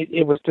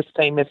it was the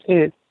same as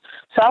his.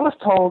 So I was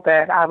told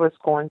that I was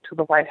going to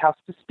the White House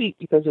to speak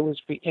because it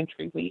was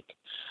reentry week.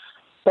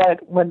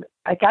 But when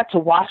I got to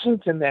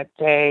Washington that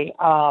day,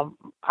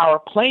 our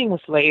plane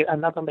was late,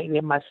 another lady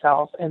and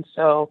myself, and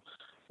so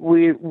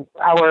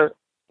our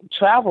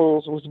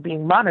travels was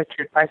being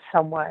monitored by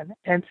someone.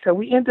 And so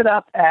we ended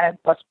up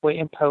at Busboy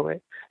and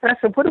Poet. And I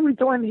said, what are we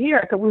doing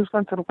here? I thought we was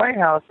going to the White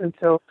House. And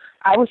so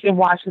I was in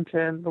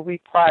Washington the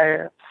week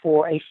prior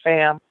for a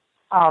FAM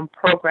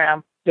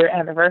program, their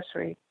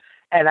anniversary.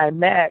 And I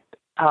met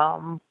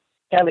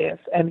Elias,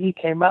 and he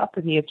came up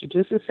and he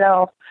introduced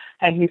himself,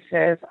 and he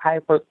says,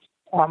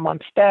 I'm on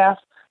staff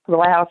for the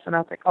White House. And I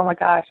was like, oh my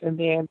gosh. And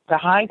then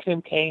behind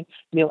him came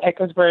Neil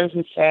Eckersberg,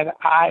 who said,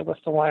 I was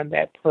the one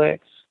that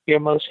put your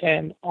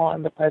motion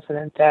on the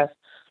president's desk.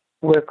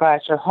 We're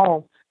glad you're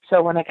home.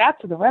 So when I got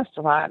to the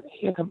restaurant,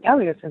 here come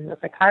Elias, and he was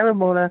like, hi,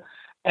 Ramona.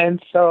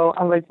 And so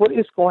I'm like, what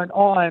is going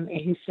on? And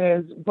he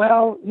says,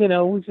 well,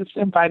 we just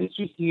invited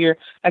you here.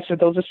 I said,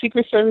 those are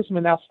Secret Service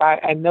men outside.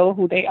 I know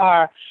who they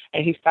are.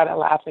 And he started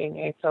laughing.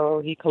 And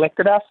so he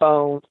collected our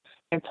phones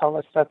and told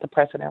us that the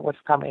president was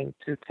coming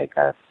to take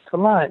us to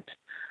lunch.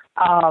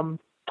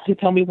 He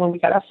told me when we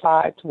got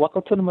outside to walk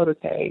up to the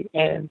motorcade,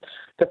 and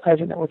the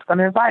president was going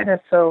to invite us.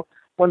 So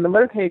when the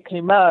motorcade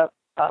came up,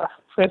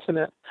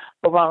 President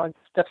Obama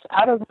steps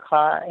out of the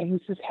car, and he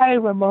says, hey,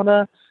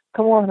 Ramona,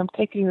 come on, I'm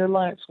taking your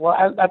lunch. Well,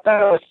 I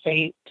thought it was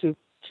fate to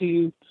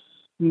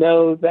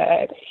know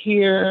that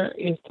here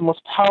is the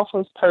most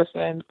powerful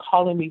person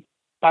calling me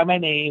by my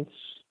name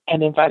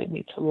and inviting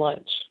me to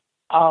lunch.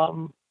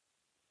 I'll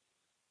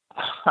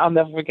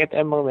never forget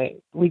that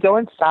moment. We go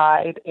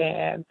inside,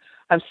 and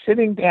I'm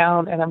sitting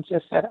down, and I'm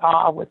just at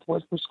awe with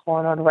what was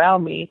going on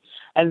around me.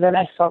 And then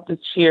I felt the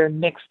chair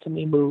next to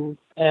me move.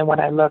 And when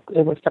I looked,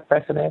 it was the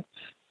president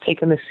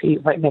taking the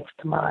seat right next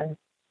to mine.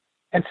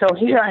 And so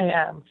here I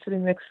am,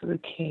 sitting next to the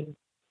king,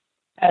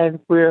 and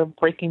we're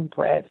breaking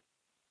bread.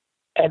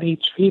 And he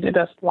treated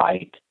us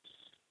like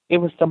it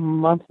was the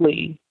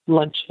monthly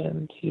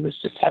luncheon. He was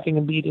just having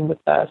a meeting with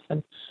us,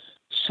 and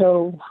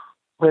so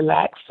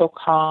relaxed, so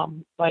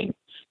calm. Like,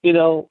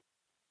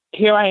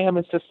 here I am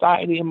in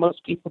society, and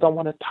most people don't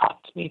want to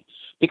talk to me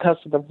because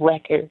of the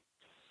record.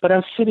 But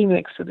I'm sitting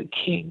next to the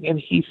king, and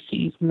he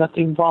sees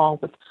nothing wrong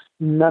with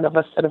none of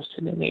us that are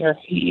sitting there.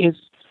 He is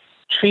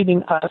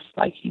treating us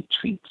like he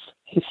treats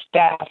his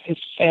staff, his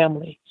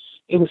family.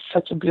 It was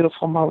such a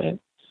beautiful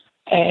moment.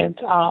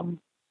 And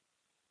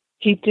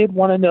he did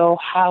want to know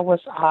how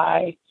was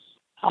I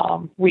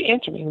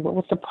reentering, what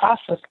was the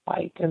process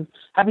like? And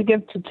I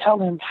began to tell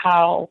him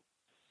how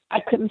I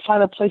couldn't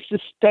find a place to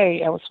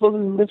stay. I was supposed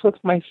to live with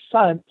my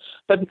son,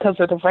 but because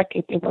of the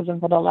record, it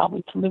wasn't going to allow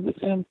me to live with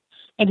him.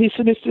 And he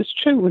said, is this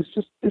true?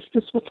 Is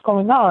this what's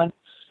going on?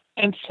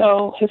 And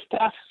so his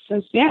staff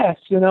says, yes,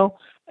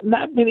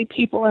 not many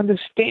people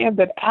understand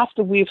that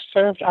after we've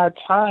served our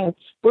time,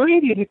 we're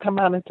ready to come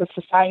out into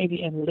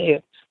society and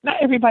live.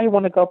 Not everybody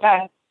want to go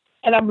back.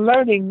 And I'm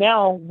learning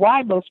now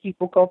why most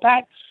people go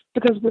back,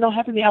 because we don't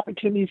have any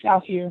opportunities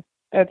out here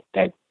that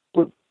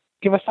would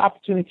give us the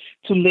opportunity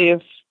to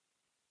live,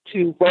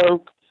 to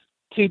work,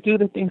 to do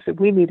the things that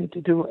we needed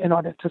to do in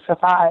order to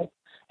survive.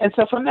 And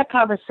so from that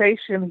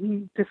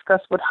conversation, he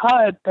discussed with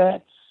HUD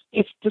that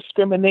it's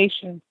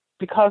discrimination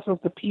because of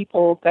the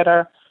people that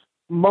are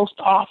most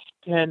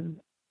often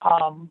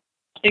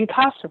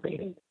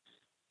incarcerated.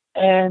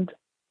 And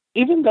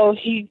even though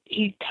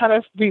he kind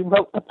of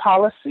rewrote the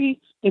policy,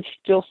 it's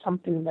still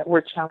something that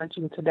we're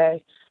challenging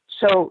today.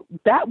 So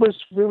that was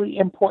really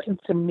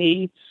important to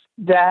me,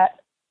 that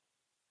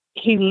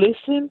he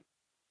listened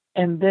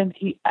and then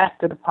he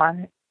acted upon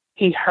it.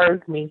 He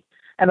heard me.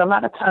 And a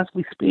lot of times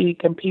we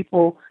speak and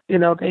people,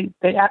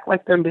 they act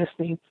like they're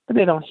listening, but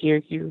they don't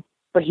hear you.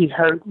 But he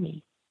heard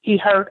me. He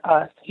heard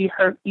us. He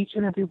heard each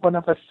and every one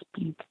of us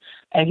speak.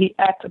 And he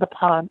acted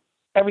upon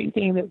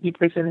everything that we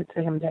presented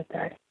to him that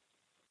day.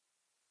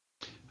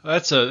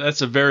 That's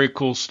a very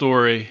cool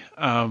story.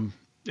 And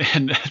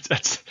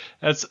that's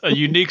a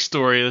unique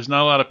story. There's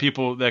not a lot of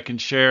people that can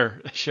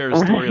share a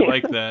story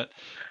like that.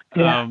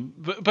 Yeah.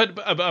 But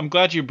I'm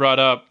glad you brought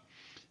up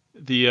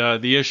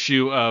the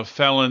issue of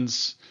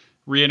felons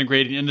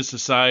reintegrating into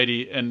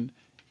society and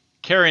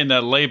carrying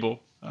that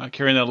label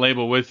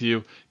with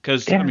you.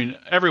 Because Yeah. I mean,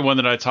 everyone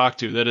that I talk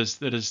to that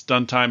has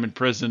done time in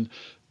prison,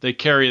 they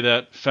carry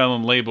that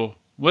felon label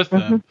with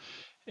them.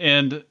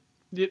 And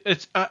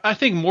I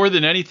think more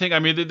than anything, I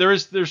mean,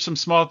 there's some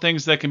small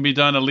things that can be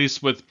done, at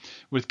least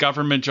with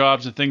government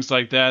jobs and things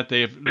like that.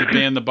 They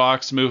banned the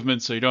box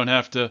movement, so you don't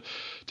have to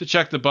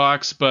check the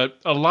box. But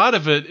a lot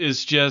of it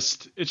is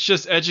just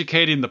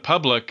educating the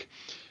public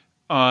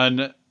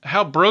on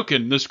how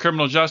broken this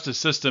criminal justice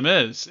system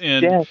is.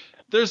 And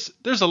Yes.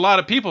 there's a lot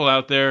of people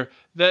out there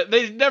that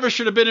they never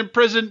should have been in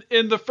prison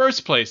in the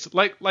first place,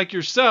 like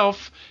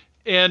yourself.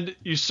 and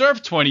you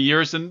serve 20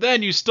 years, and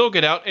then you still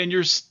get out, and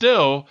you're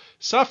still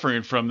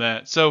suffering from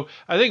that. So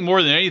I think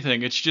more than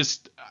anything, it's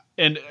just,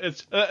 and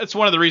it's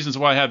one of the reasons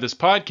why I have this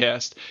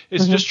podcast,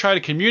 is just try to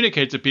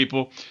communicate to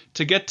people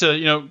to get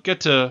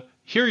to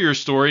hear your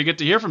story, get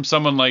to hear from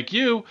someone like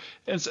you.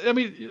 And I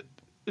mean,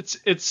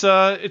 it's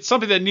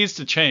something that needs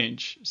to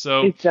change.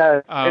 So it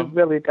does. It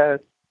really does.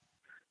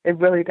 It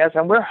really does.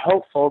 And we're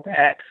hopeful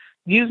that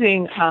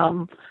using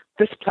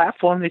this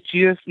platform that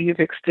you've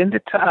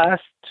extended to us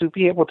to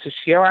be able to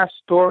share our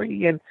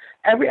story, and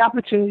every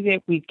opportunity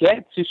that we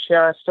get to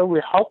share our story,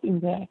 we're hoping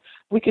that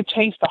we can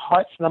change the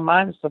hearts and the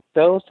minds of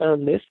those that are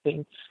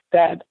listening,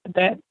 that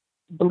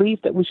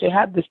believe that we should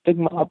have this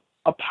stigma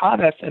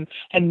upon us and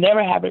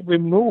never have it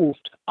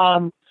removed.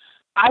 I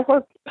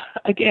work,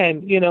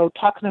 again,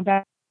 talking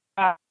about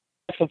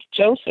of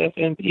Joseph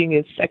and being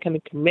his second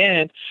in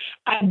command,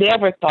 I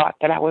never thought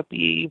that I would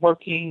be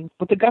working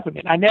with the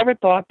government. I never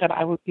thought that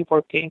I would be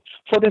working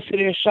for the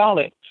city of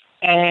Charlotte.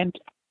 And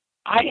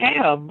I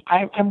am.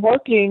 I'm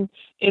working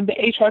in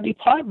the HR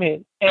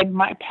department, and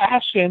my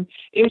passion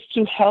is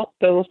to help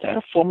those that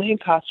are formerly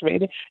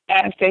incarcerated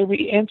as they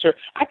re-enter.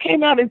 I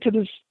came out into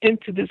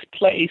this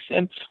place,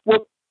 and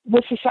what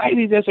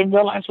society doesn't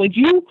realize, when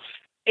you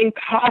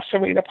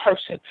incarcerate a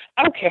person,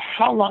 I don't care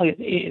how long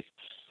it is,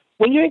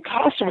 when you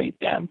incarcerate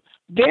them,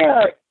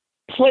 they're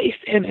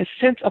placed in a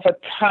sense of a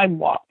time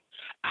warp.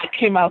 I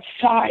came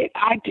outside.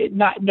 I did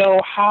not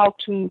know how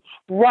to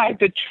ride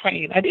the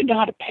train. I didn't know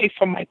how to pay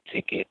for my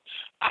ticket.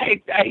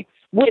 I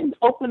went and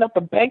opened up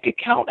a bank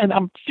account, and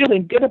I'm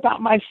feeling good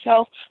about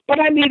myself, but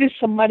I needed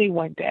some money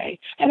one day.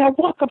 And I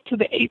walk up to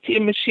the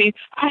ATM machine.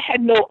 I had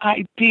no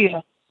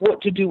idea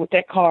what to do with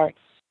that card.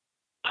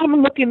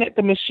 I'm looking at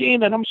the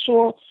machine, and I'm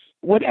sure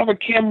whatever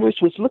cameras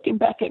was looking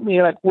back at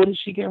me like, what is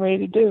she getting ready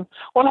to do?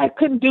 Well, I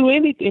couldn't do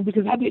anything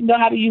because I didn't know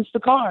how to use the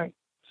card.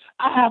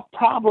 I have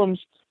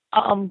problems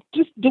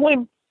just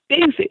doing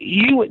things that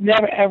you would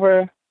never,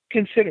 ever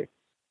consider.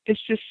 It's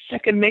just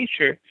second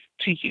nature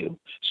to you.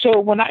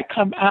 So when I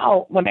came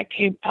out,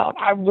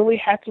 I really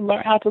had to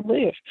learn how to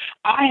live.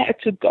 I had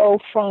to go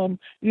from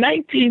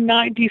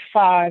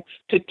 1995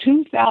 to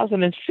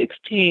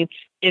 2016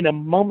 in a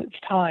moment's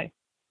time.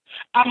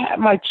 I had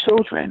my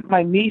children,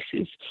 my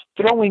nieces,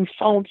 throwing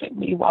phones at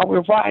me while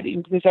we're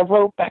riding because I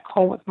rode back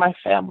home with my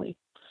family.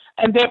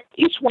 And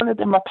each one of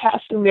them are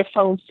passing their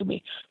phones to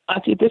me.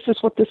 Auntie, this is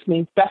what this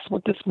means. That's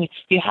what this means.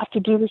 You have to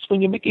do this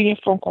when you're making your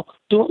phone call.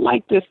 Do it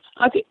like this.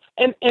 Auntie,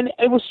 and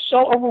it was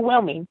so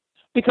overwhelming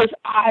because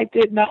I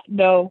did not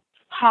know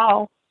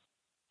how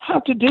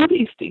to do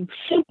these things,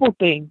 simple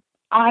things.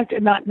 I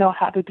did not know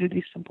how to do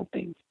these simple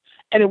things.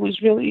 And it was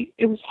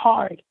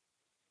hard.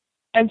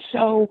 And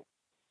so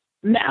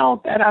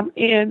now that I'm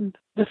in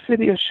the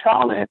city of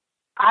Charlotte,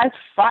 I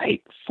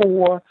fight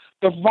for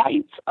the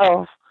rights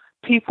of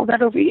people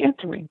that are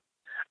reentering.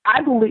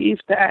 I believe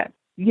that,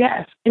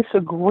 yes, it's a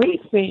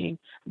great thing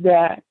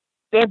that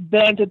they've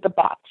banded the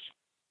box.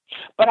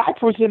 But I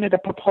presented a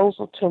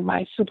proposal to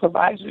my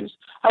supervisors.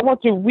 I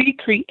want to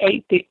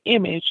recreate the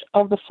image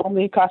of the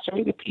formerly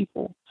incarcerated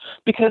people.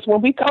 Because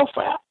when we go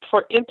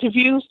for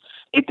interviews,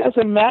 it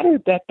doesn't matter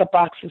that the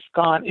box is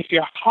gone if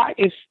your heart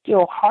is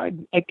still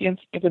hardened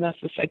against giving us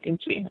a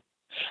second chance.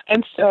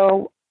 And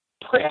so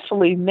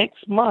prayerfully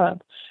next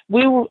month,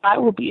 I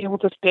will be able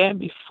to stand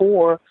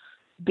before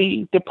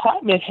the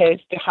department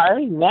heads, the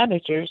hiring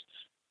managers,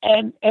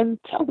 and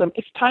tell them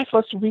it's time for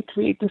us to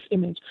recreate this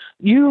image.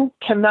 You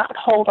cannot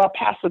hold our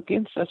past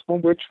against us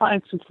when we're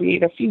trying to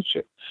create a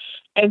future.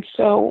 And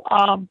so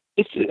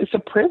it's a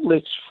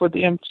privilege for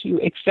them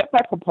to accept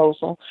my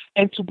proposal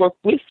and to work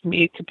with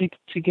me to put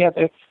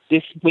together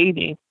this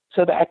meeting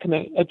so that I can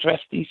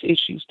address these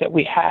issues that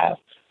we have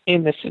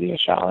in the city of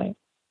Charlotte.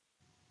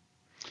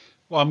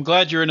 Well, I'm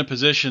glad you're in a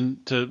position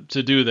to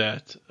do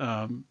that.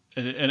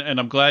 And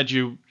I'm glad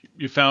you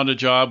found a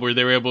job where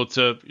they were able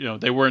to,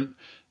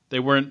 they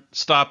weren't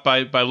stopped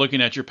by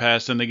looking at your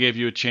past, and they gave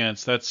you a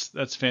chance.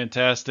 That's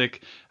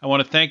fantastic. I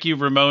want to thank you,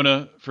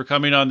 Ramona, for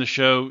coming on the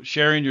show,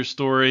 sharing your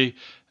story.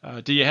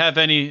 Do you have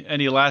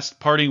any last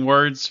parting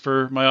words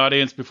for my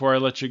audience before I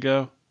let you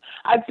go?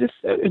 I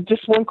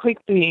just one quick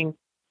thing.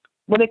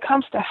 When it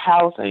comes to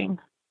housing,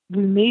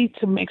 we need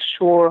to make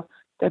sure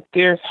that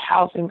there's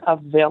housing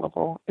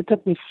available. It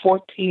took me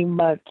 14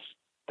 months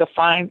to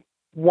find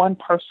one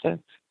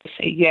person to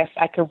say, yes,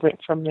 I can rent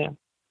from them.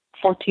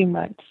 14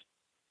 months.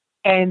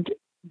 And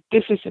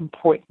this is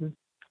important.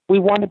 We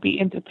want to be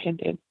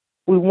independent.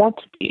 We want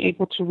to be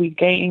able to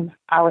regain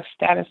our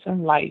status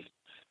in life.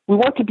 We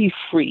want to be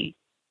free.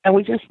 And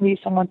we just need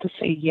someone to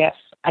say, yes,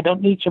 I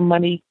don't need your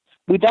money.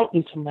 We don't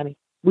need your money.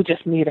 We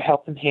just need a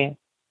helping hand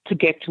to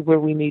get to where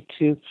we need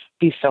to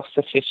be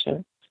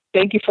self-sufficient.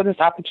 Thank you for this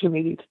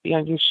opportunity to be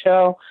on your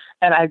show.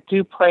 And I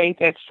do pray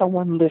that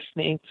someone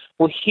listening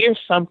will hear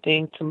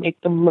something to make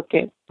them look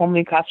at formerly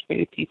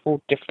incarcerated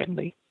people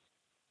differently.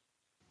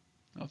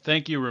 Well,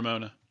 thank you,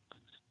 Ramona.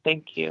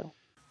 Thank you.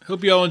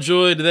 Hope you all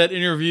enjoyed that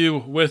interview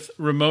with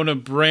Ramona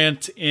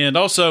Brant. And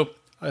also,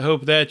 I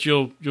hope that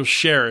you'll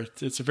share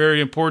it. It's a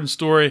very important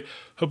story.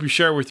 Hope you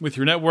share it with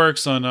your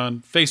networks on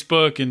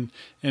Facebook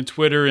and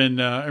Twitter and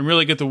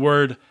really get the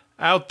word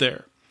out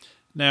there.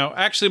 Now,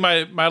 actually,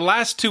 my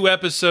last two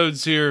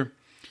episodes here,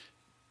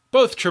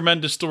 both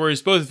tremendous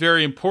stories, both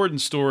very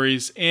important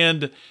stories,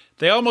 and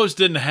they almost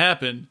didn't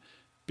happen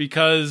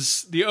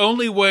because the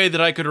only way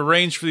that I could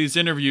arrange for these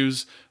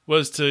interviews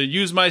was to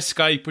use my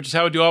Skype, which is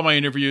how I do all my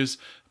interviews,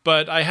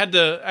 but I had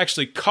to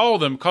actually call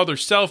their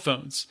cell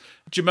phones.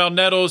 Jamel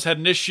Nettles had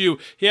an issue.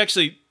 He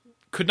actually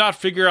could not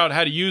figure out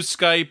how to use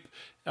Skype.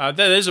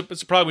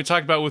 It's a problem we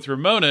talked about with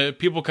Ramona.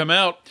 People come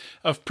out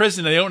of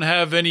prison, they don't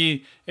have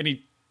any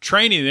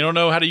training. They don't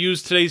know how to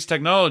use today's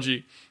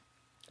technology.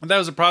 And that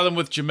was a problem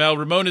with Jamel.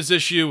 Ramona's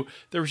issue,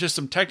 there was just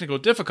some technical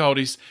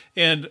difficulties.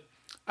 And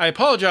I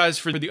apologize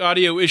for the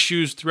audio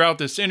issues throughout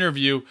this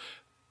interview,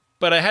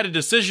 but I had a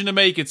decision to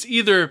make. It's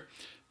either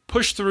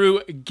push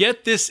through,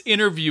 get this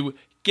interview,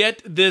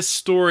 get this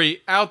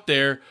story out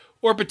there,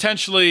 or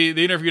potentially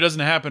the interview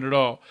doesn't happen at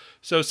all.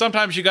 So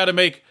sometimes you got to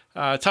make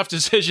tough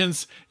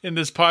decisions in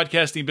this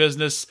podcasting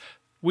business.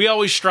 We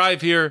always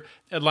strive here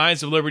at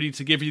Lions of Liberty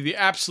to give you the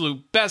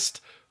absolute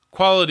best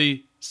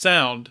quality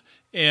sound.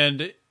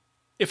 And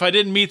if I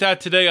didn't meet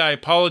that today, I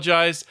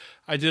apologize.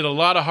 I did a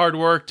lot of hard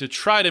work to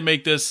try to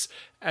make this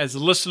as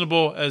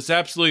listenable as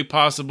absolutely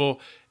possible.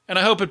 And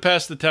I hope it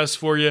passed the test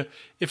for you.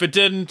 If it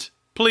didn't,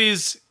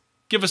 please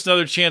give us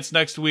another chance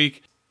next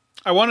week.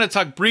 I want to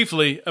talk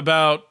briefly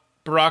about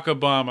Barack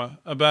Obama,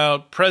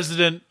 about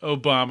President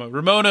Obama.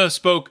 Ramona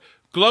spoke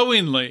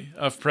glowingly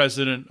of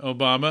President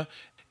Obama.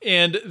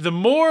 And the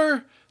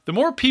more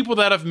people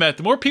that I've met,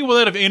 the more people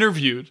that I've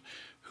interviewed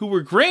who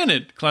were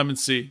granted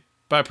clemency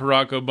by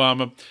Barack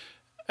Obama,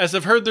 as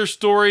I've heard their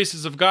stories,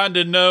 as I've gotten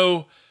to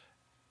know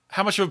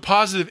how much of a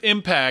positive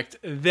impact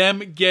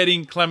them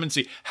getting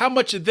clemency, how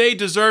much they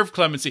deserve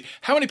clemency,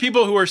 how many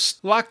people who are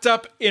locked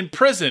up in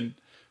prison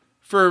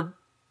for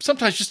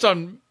sometimes just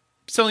on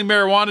selling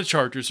marijuana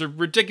charges or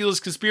ridiculous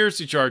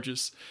conspiracy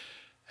charges,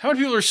 how many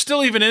people are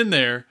still even in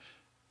there.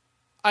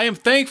 I am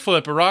thankful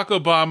that Barack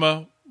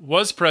Obama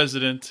was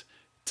president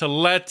to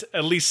let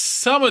at least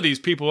some of these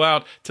people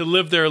out to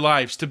live their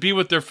lives, to be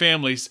with their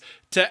families,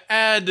 to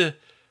add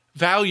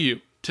value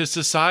to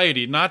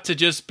society, not to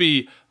just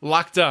be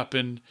locked up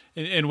and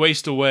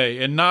waste away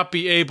and not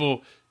be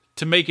able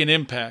to make an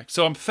impact.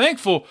 So I'm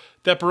thankful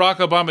that Barack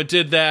Obama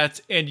did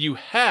that, and you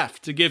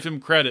have to give him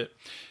credit.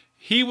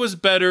 He was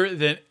better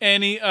than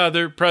any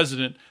other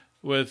president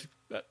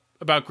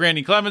about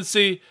granting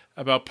clemency,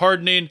 about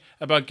pardoning,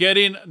 about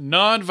getting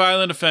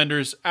nonviolent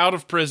offenders out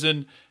of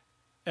prison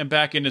and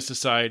back into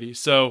society.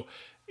 So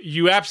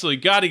you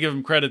absolutely got to give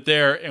him credit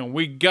there, and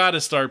we got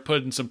to start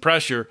putting some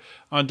pressure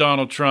on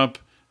Donald Trump.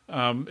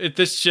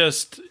 It's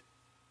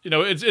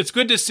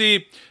good to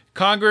see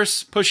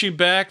Congress pushing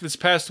back. This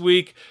past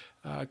week,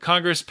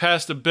 Congress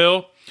passed a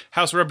bill.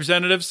 House of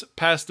Representatives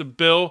passed a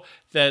bill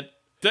that,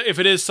 if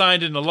it is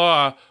signed into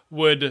law,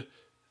 would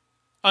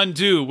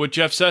undo what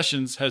Jeff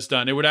Sessions has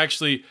done. It would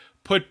actually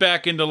put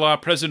back into law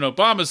President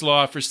Obama's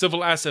law for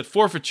civil asset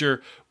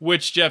forfeiture,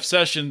 which Jeff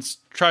Sessions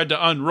tried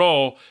to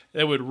unroll.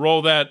 It would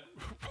roll that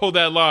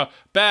law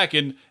back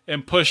and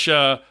push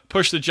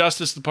the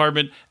Justice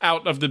Department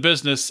out of the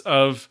business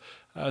of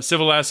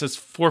civil assets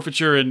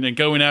forfeiture and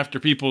going after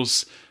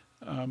people's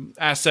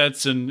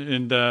assets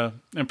and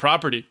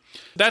property.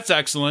 That's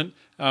excellent.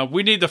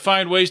 We need to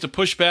find ways to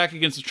push back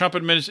against the Trump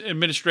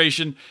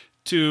administration,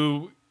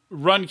 to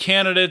run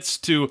candidates,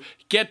 to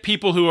get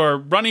people who are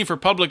running for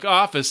public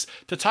office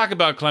to talk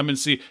about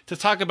clemency, to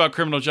talk about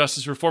criminal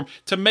justice reform,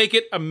 to make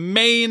it a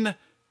main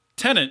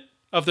tenet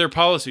of their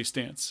policy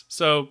stance.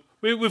 So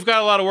we've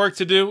got a lot of work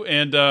to do,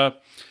 and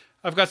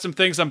I've got some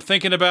things I'm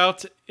thinking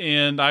about,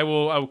 and I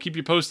will keep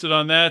you posted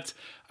on that.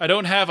 I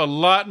don't have a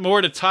lot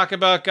more to talk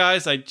about,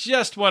 guys. I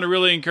just want to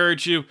really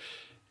encourage you.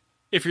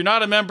 If you're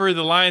not a member of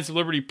the Lions of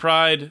Liberty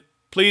Pride,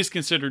 please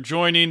consider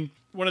joining.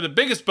 One of the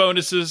biggest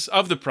bonuses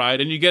of the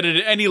Pride, and you get it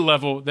at any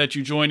level that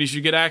you join, is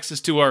you get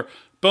access to our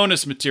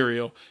bonus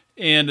material.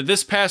 And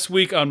this past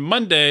week on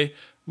Monday,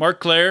 Mark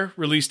Claire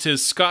released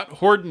his Scott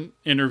Horton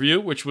interview,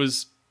 which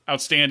was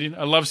outstanding.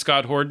 I love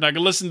Scott Horton. I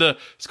can listen to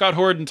Scott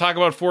Horton talk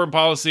about foreign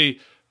policy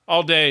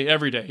all day,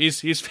 every day.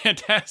 He's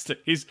fantastic.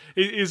 He's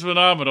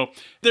phenomenal.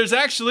 There's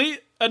actually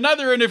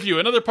another interview,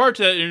 another part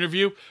to that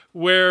interview,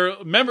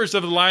 where members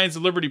of the Lions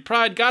of Liberty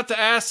Pride got to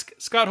ask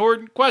Scott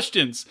Horton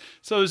questions.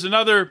 So there's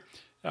another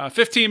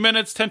 15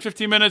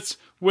 minutes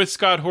with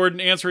Scott Horton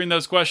answering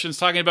those questions,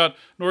 talking about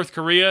North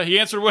Korea. He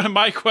answered one of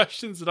my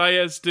questions that I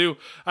asked too.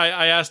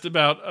 I asked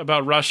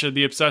about Russia,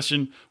 the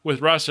obsession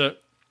with Russia.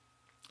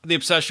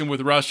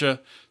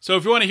 So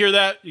if you want to hear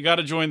that, you got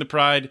to join the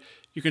Pride.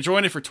 You can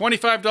join it for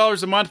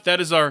 $25 a month.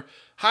 That is our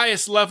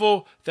highest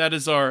level. That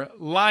is our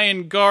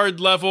Lion Guard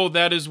level.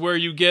 That is where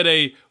you get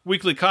a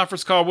weekly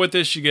conference call with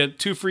us. You get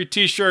 2 free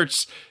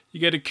t-shirts. You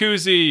get a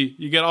koozie.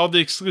 You get all the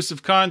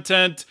exclusive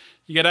content.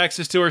 You get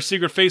access to our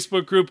secret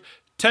Facebook group.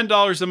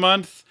 $10 a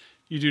month.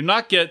 You do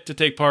not get to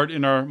take part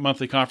in our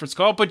monthly conference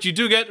call, but you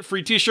do get a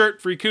free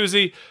t-shirt, free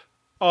koozie,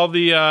 all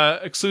the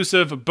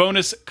exclusive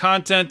bonus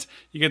content.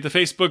 You get the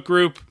Facebook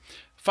group.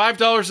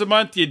 $5 a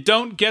month, you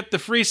don't get the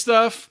free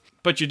stuff,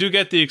 but you do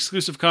get the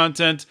exclusive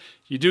content.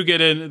 You do get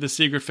in the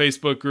secret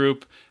Facebook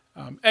group.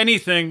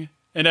 Anything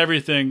and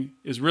everything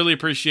is really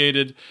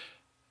appreciated.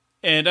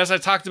 And as I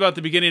talked about at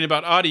the beginning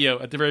about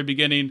audio at the very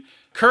beginning,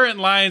 current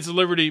Lions of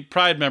Liberty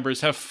Pride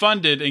members have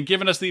funded and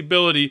given us the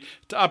ability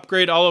to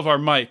upgrade all of our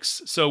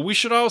mics. So we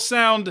should all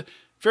sound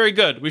very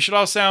good. We should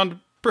all sound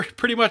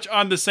pretty much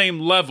on the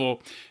same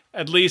level.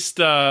 At least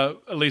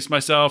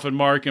myself and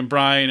Mark and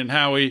Brian and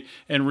Howie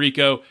and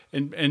Rico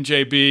and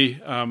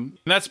JB. And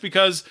that's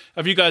because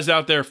of you guys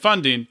out there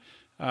funding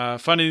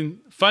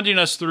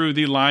us through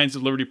the Lions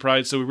of Liberty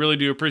Pride. So we really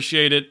do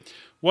appreciate it.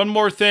 One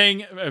more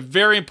thing, a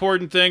very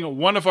important thing.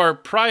 One of our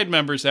Pride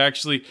members,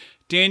 actually,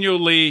 Daniel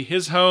Lee,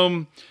 his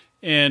home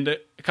and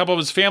a couple of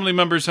his family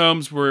members'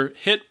 homes were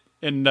hit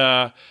and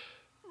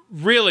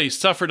really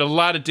suffered a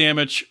lot of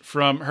damage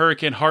from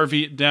Hurricane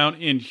Harvey down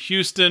in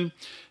Houston.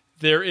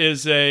 There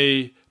is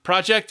a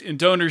project in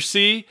Donor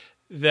C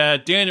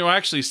that Daniel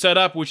actually set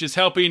up, which is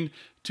helping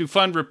to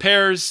fund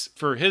repairs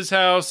for his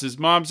house, his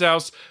mom's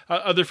house,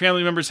 other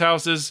family members'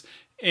 houses.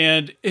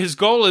 And his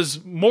goal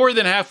is more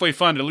than halfway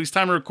funded, at least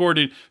time of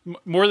recording,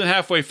 more than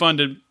halfway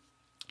funded,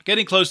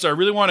 getting close to. I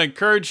really want to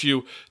encourage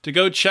you to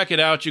go check it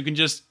out. You can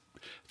just,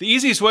 the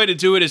easiest way to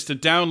do it is to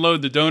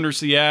download the Donor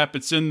C app.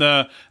 It's in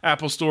the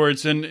Apple Store.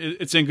 It's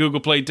in Google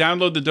Play.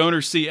 Download the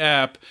Donor C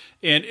app,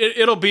 and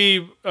it'll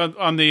be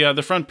on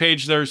the front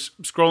page there.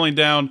 Scrolling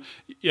down,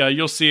 yeah,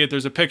 you'll see it.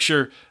 There's a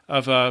picture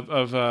of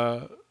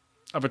a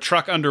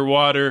truck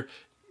underwater.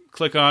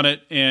 Click on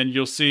it, and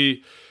you'll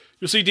see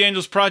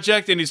Daniel's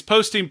project, and he's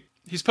posting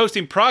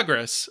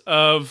progress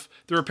of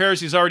the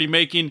repairs he's already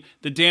making,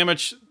 the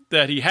damage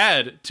that he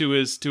had to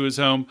his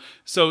home.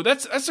 So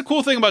that's the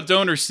cool thing about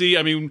Donor C.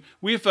 I mean,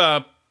 we've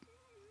gotten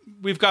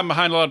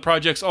behind a lot of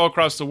projects all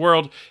across the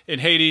world, in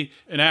Haiti,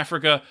 in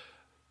Africa,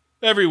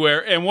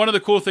 everywhere. And one of the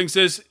cool things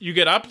is you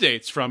get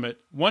updates from it.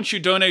 Once you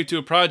donate to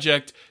a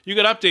project, you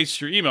get updates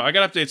to your email. I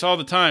get updates all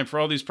the time for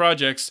all these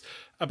projects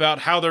about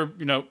how they're,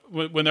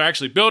 when they're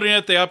actually building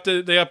it, they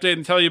update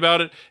and tell you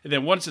about it. And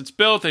then once it's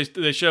built,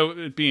 they show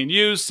it being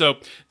used. So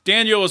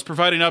Daniel is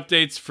providing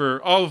updates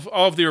for all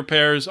of the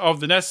repairs, all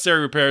of the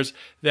necessary repairs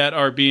that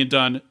are being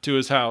done to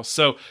his house.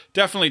 So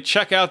definitely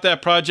check out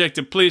that project,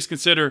 and please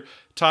consider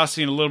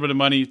tossing a little bit of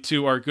money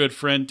to our good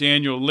friend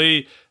Daniel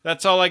Lee.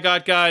 That's all I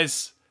got,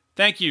 guys.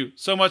 Thank you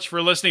so much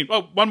for listening.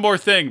 Oh, one more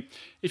thing.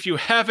 If you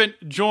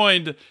haven't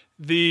joined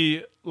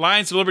the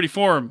Lions of Liberty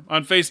Forum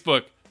on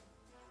Facebook,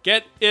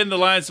 get in the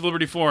Lions of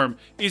Liberty Forum.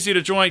 Easy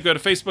to join. Go to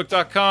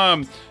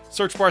facebook.com,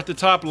 search bar at the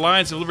top,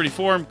 Lions of Liberty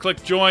Forum,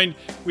 click join.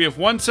 We have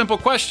one simple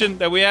question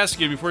that we ask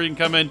you before you can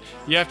come in.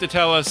 You have to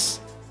tell us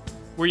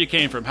where you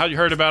came from, how you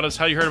heard about us,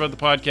 how you heard about the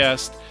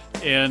podcast,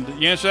 and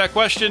you answer that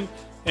question,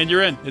 and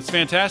you're in. It's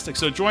fantastic.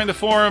 So join the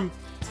forum.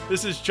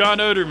 This is John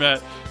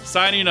Odermatt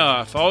signing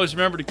off. Always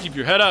remember to keep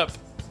your head up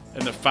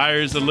and the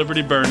fires of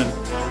liberty burning.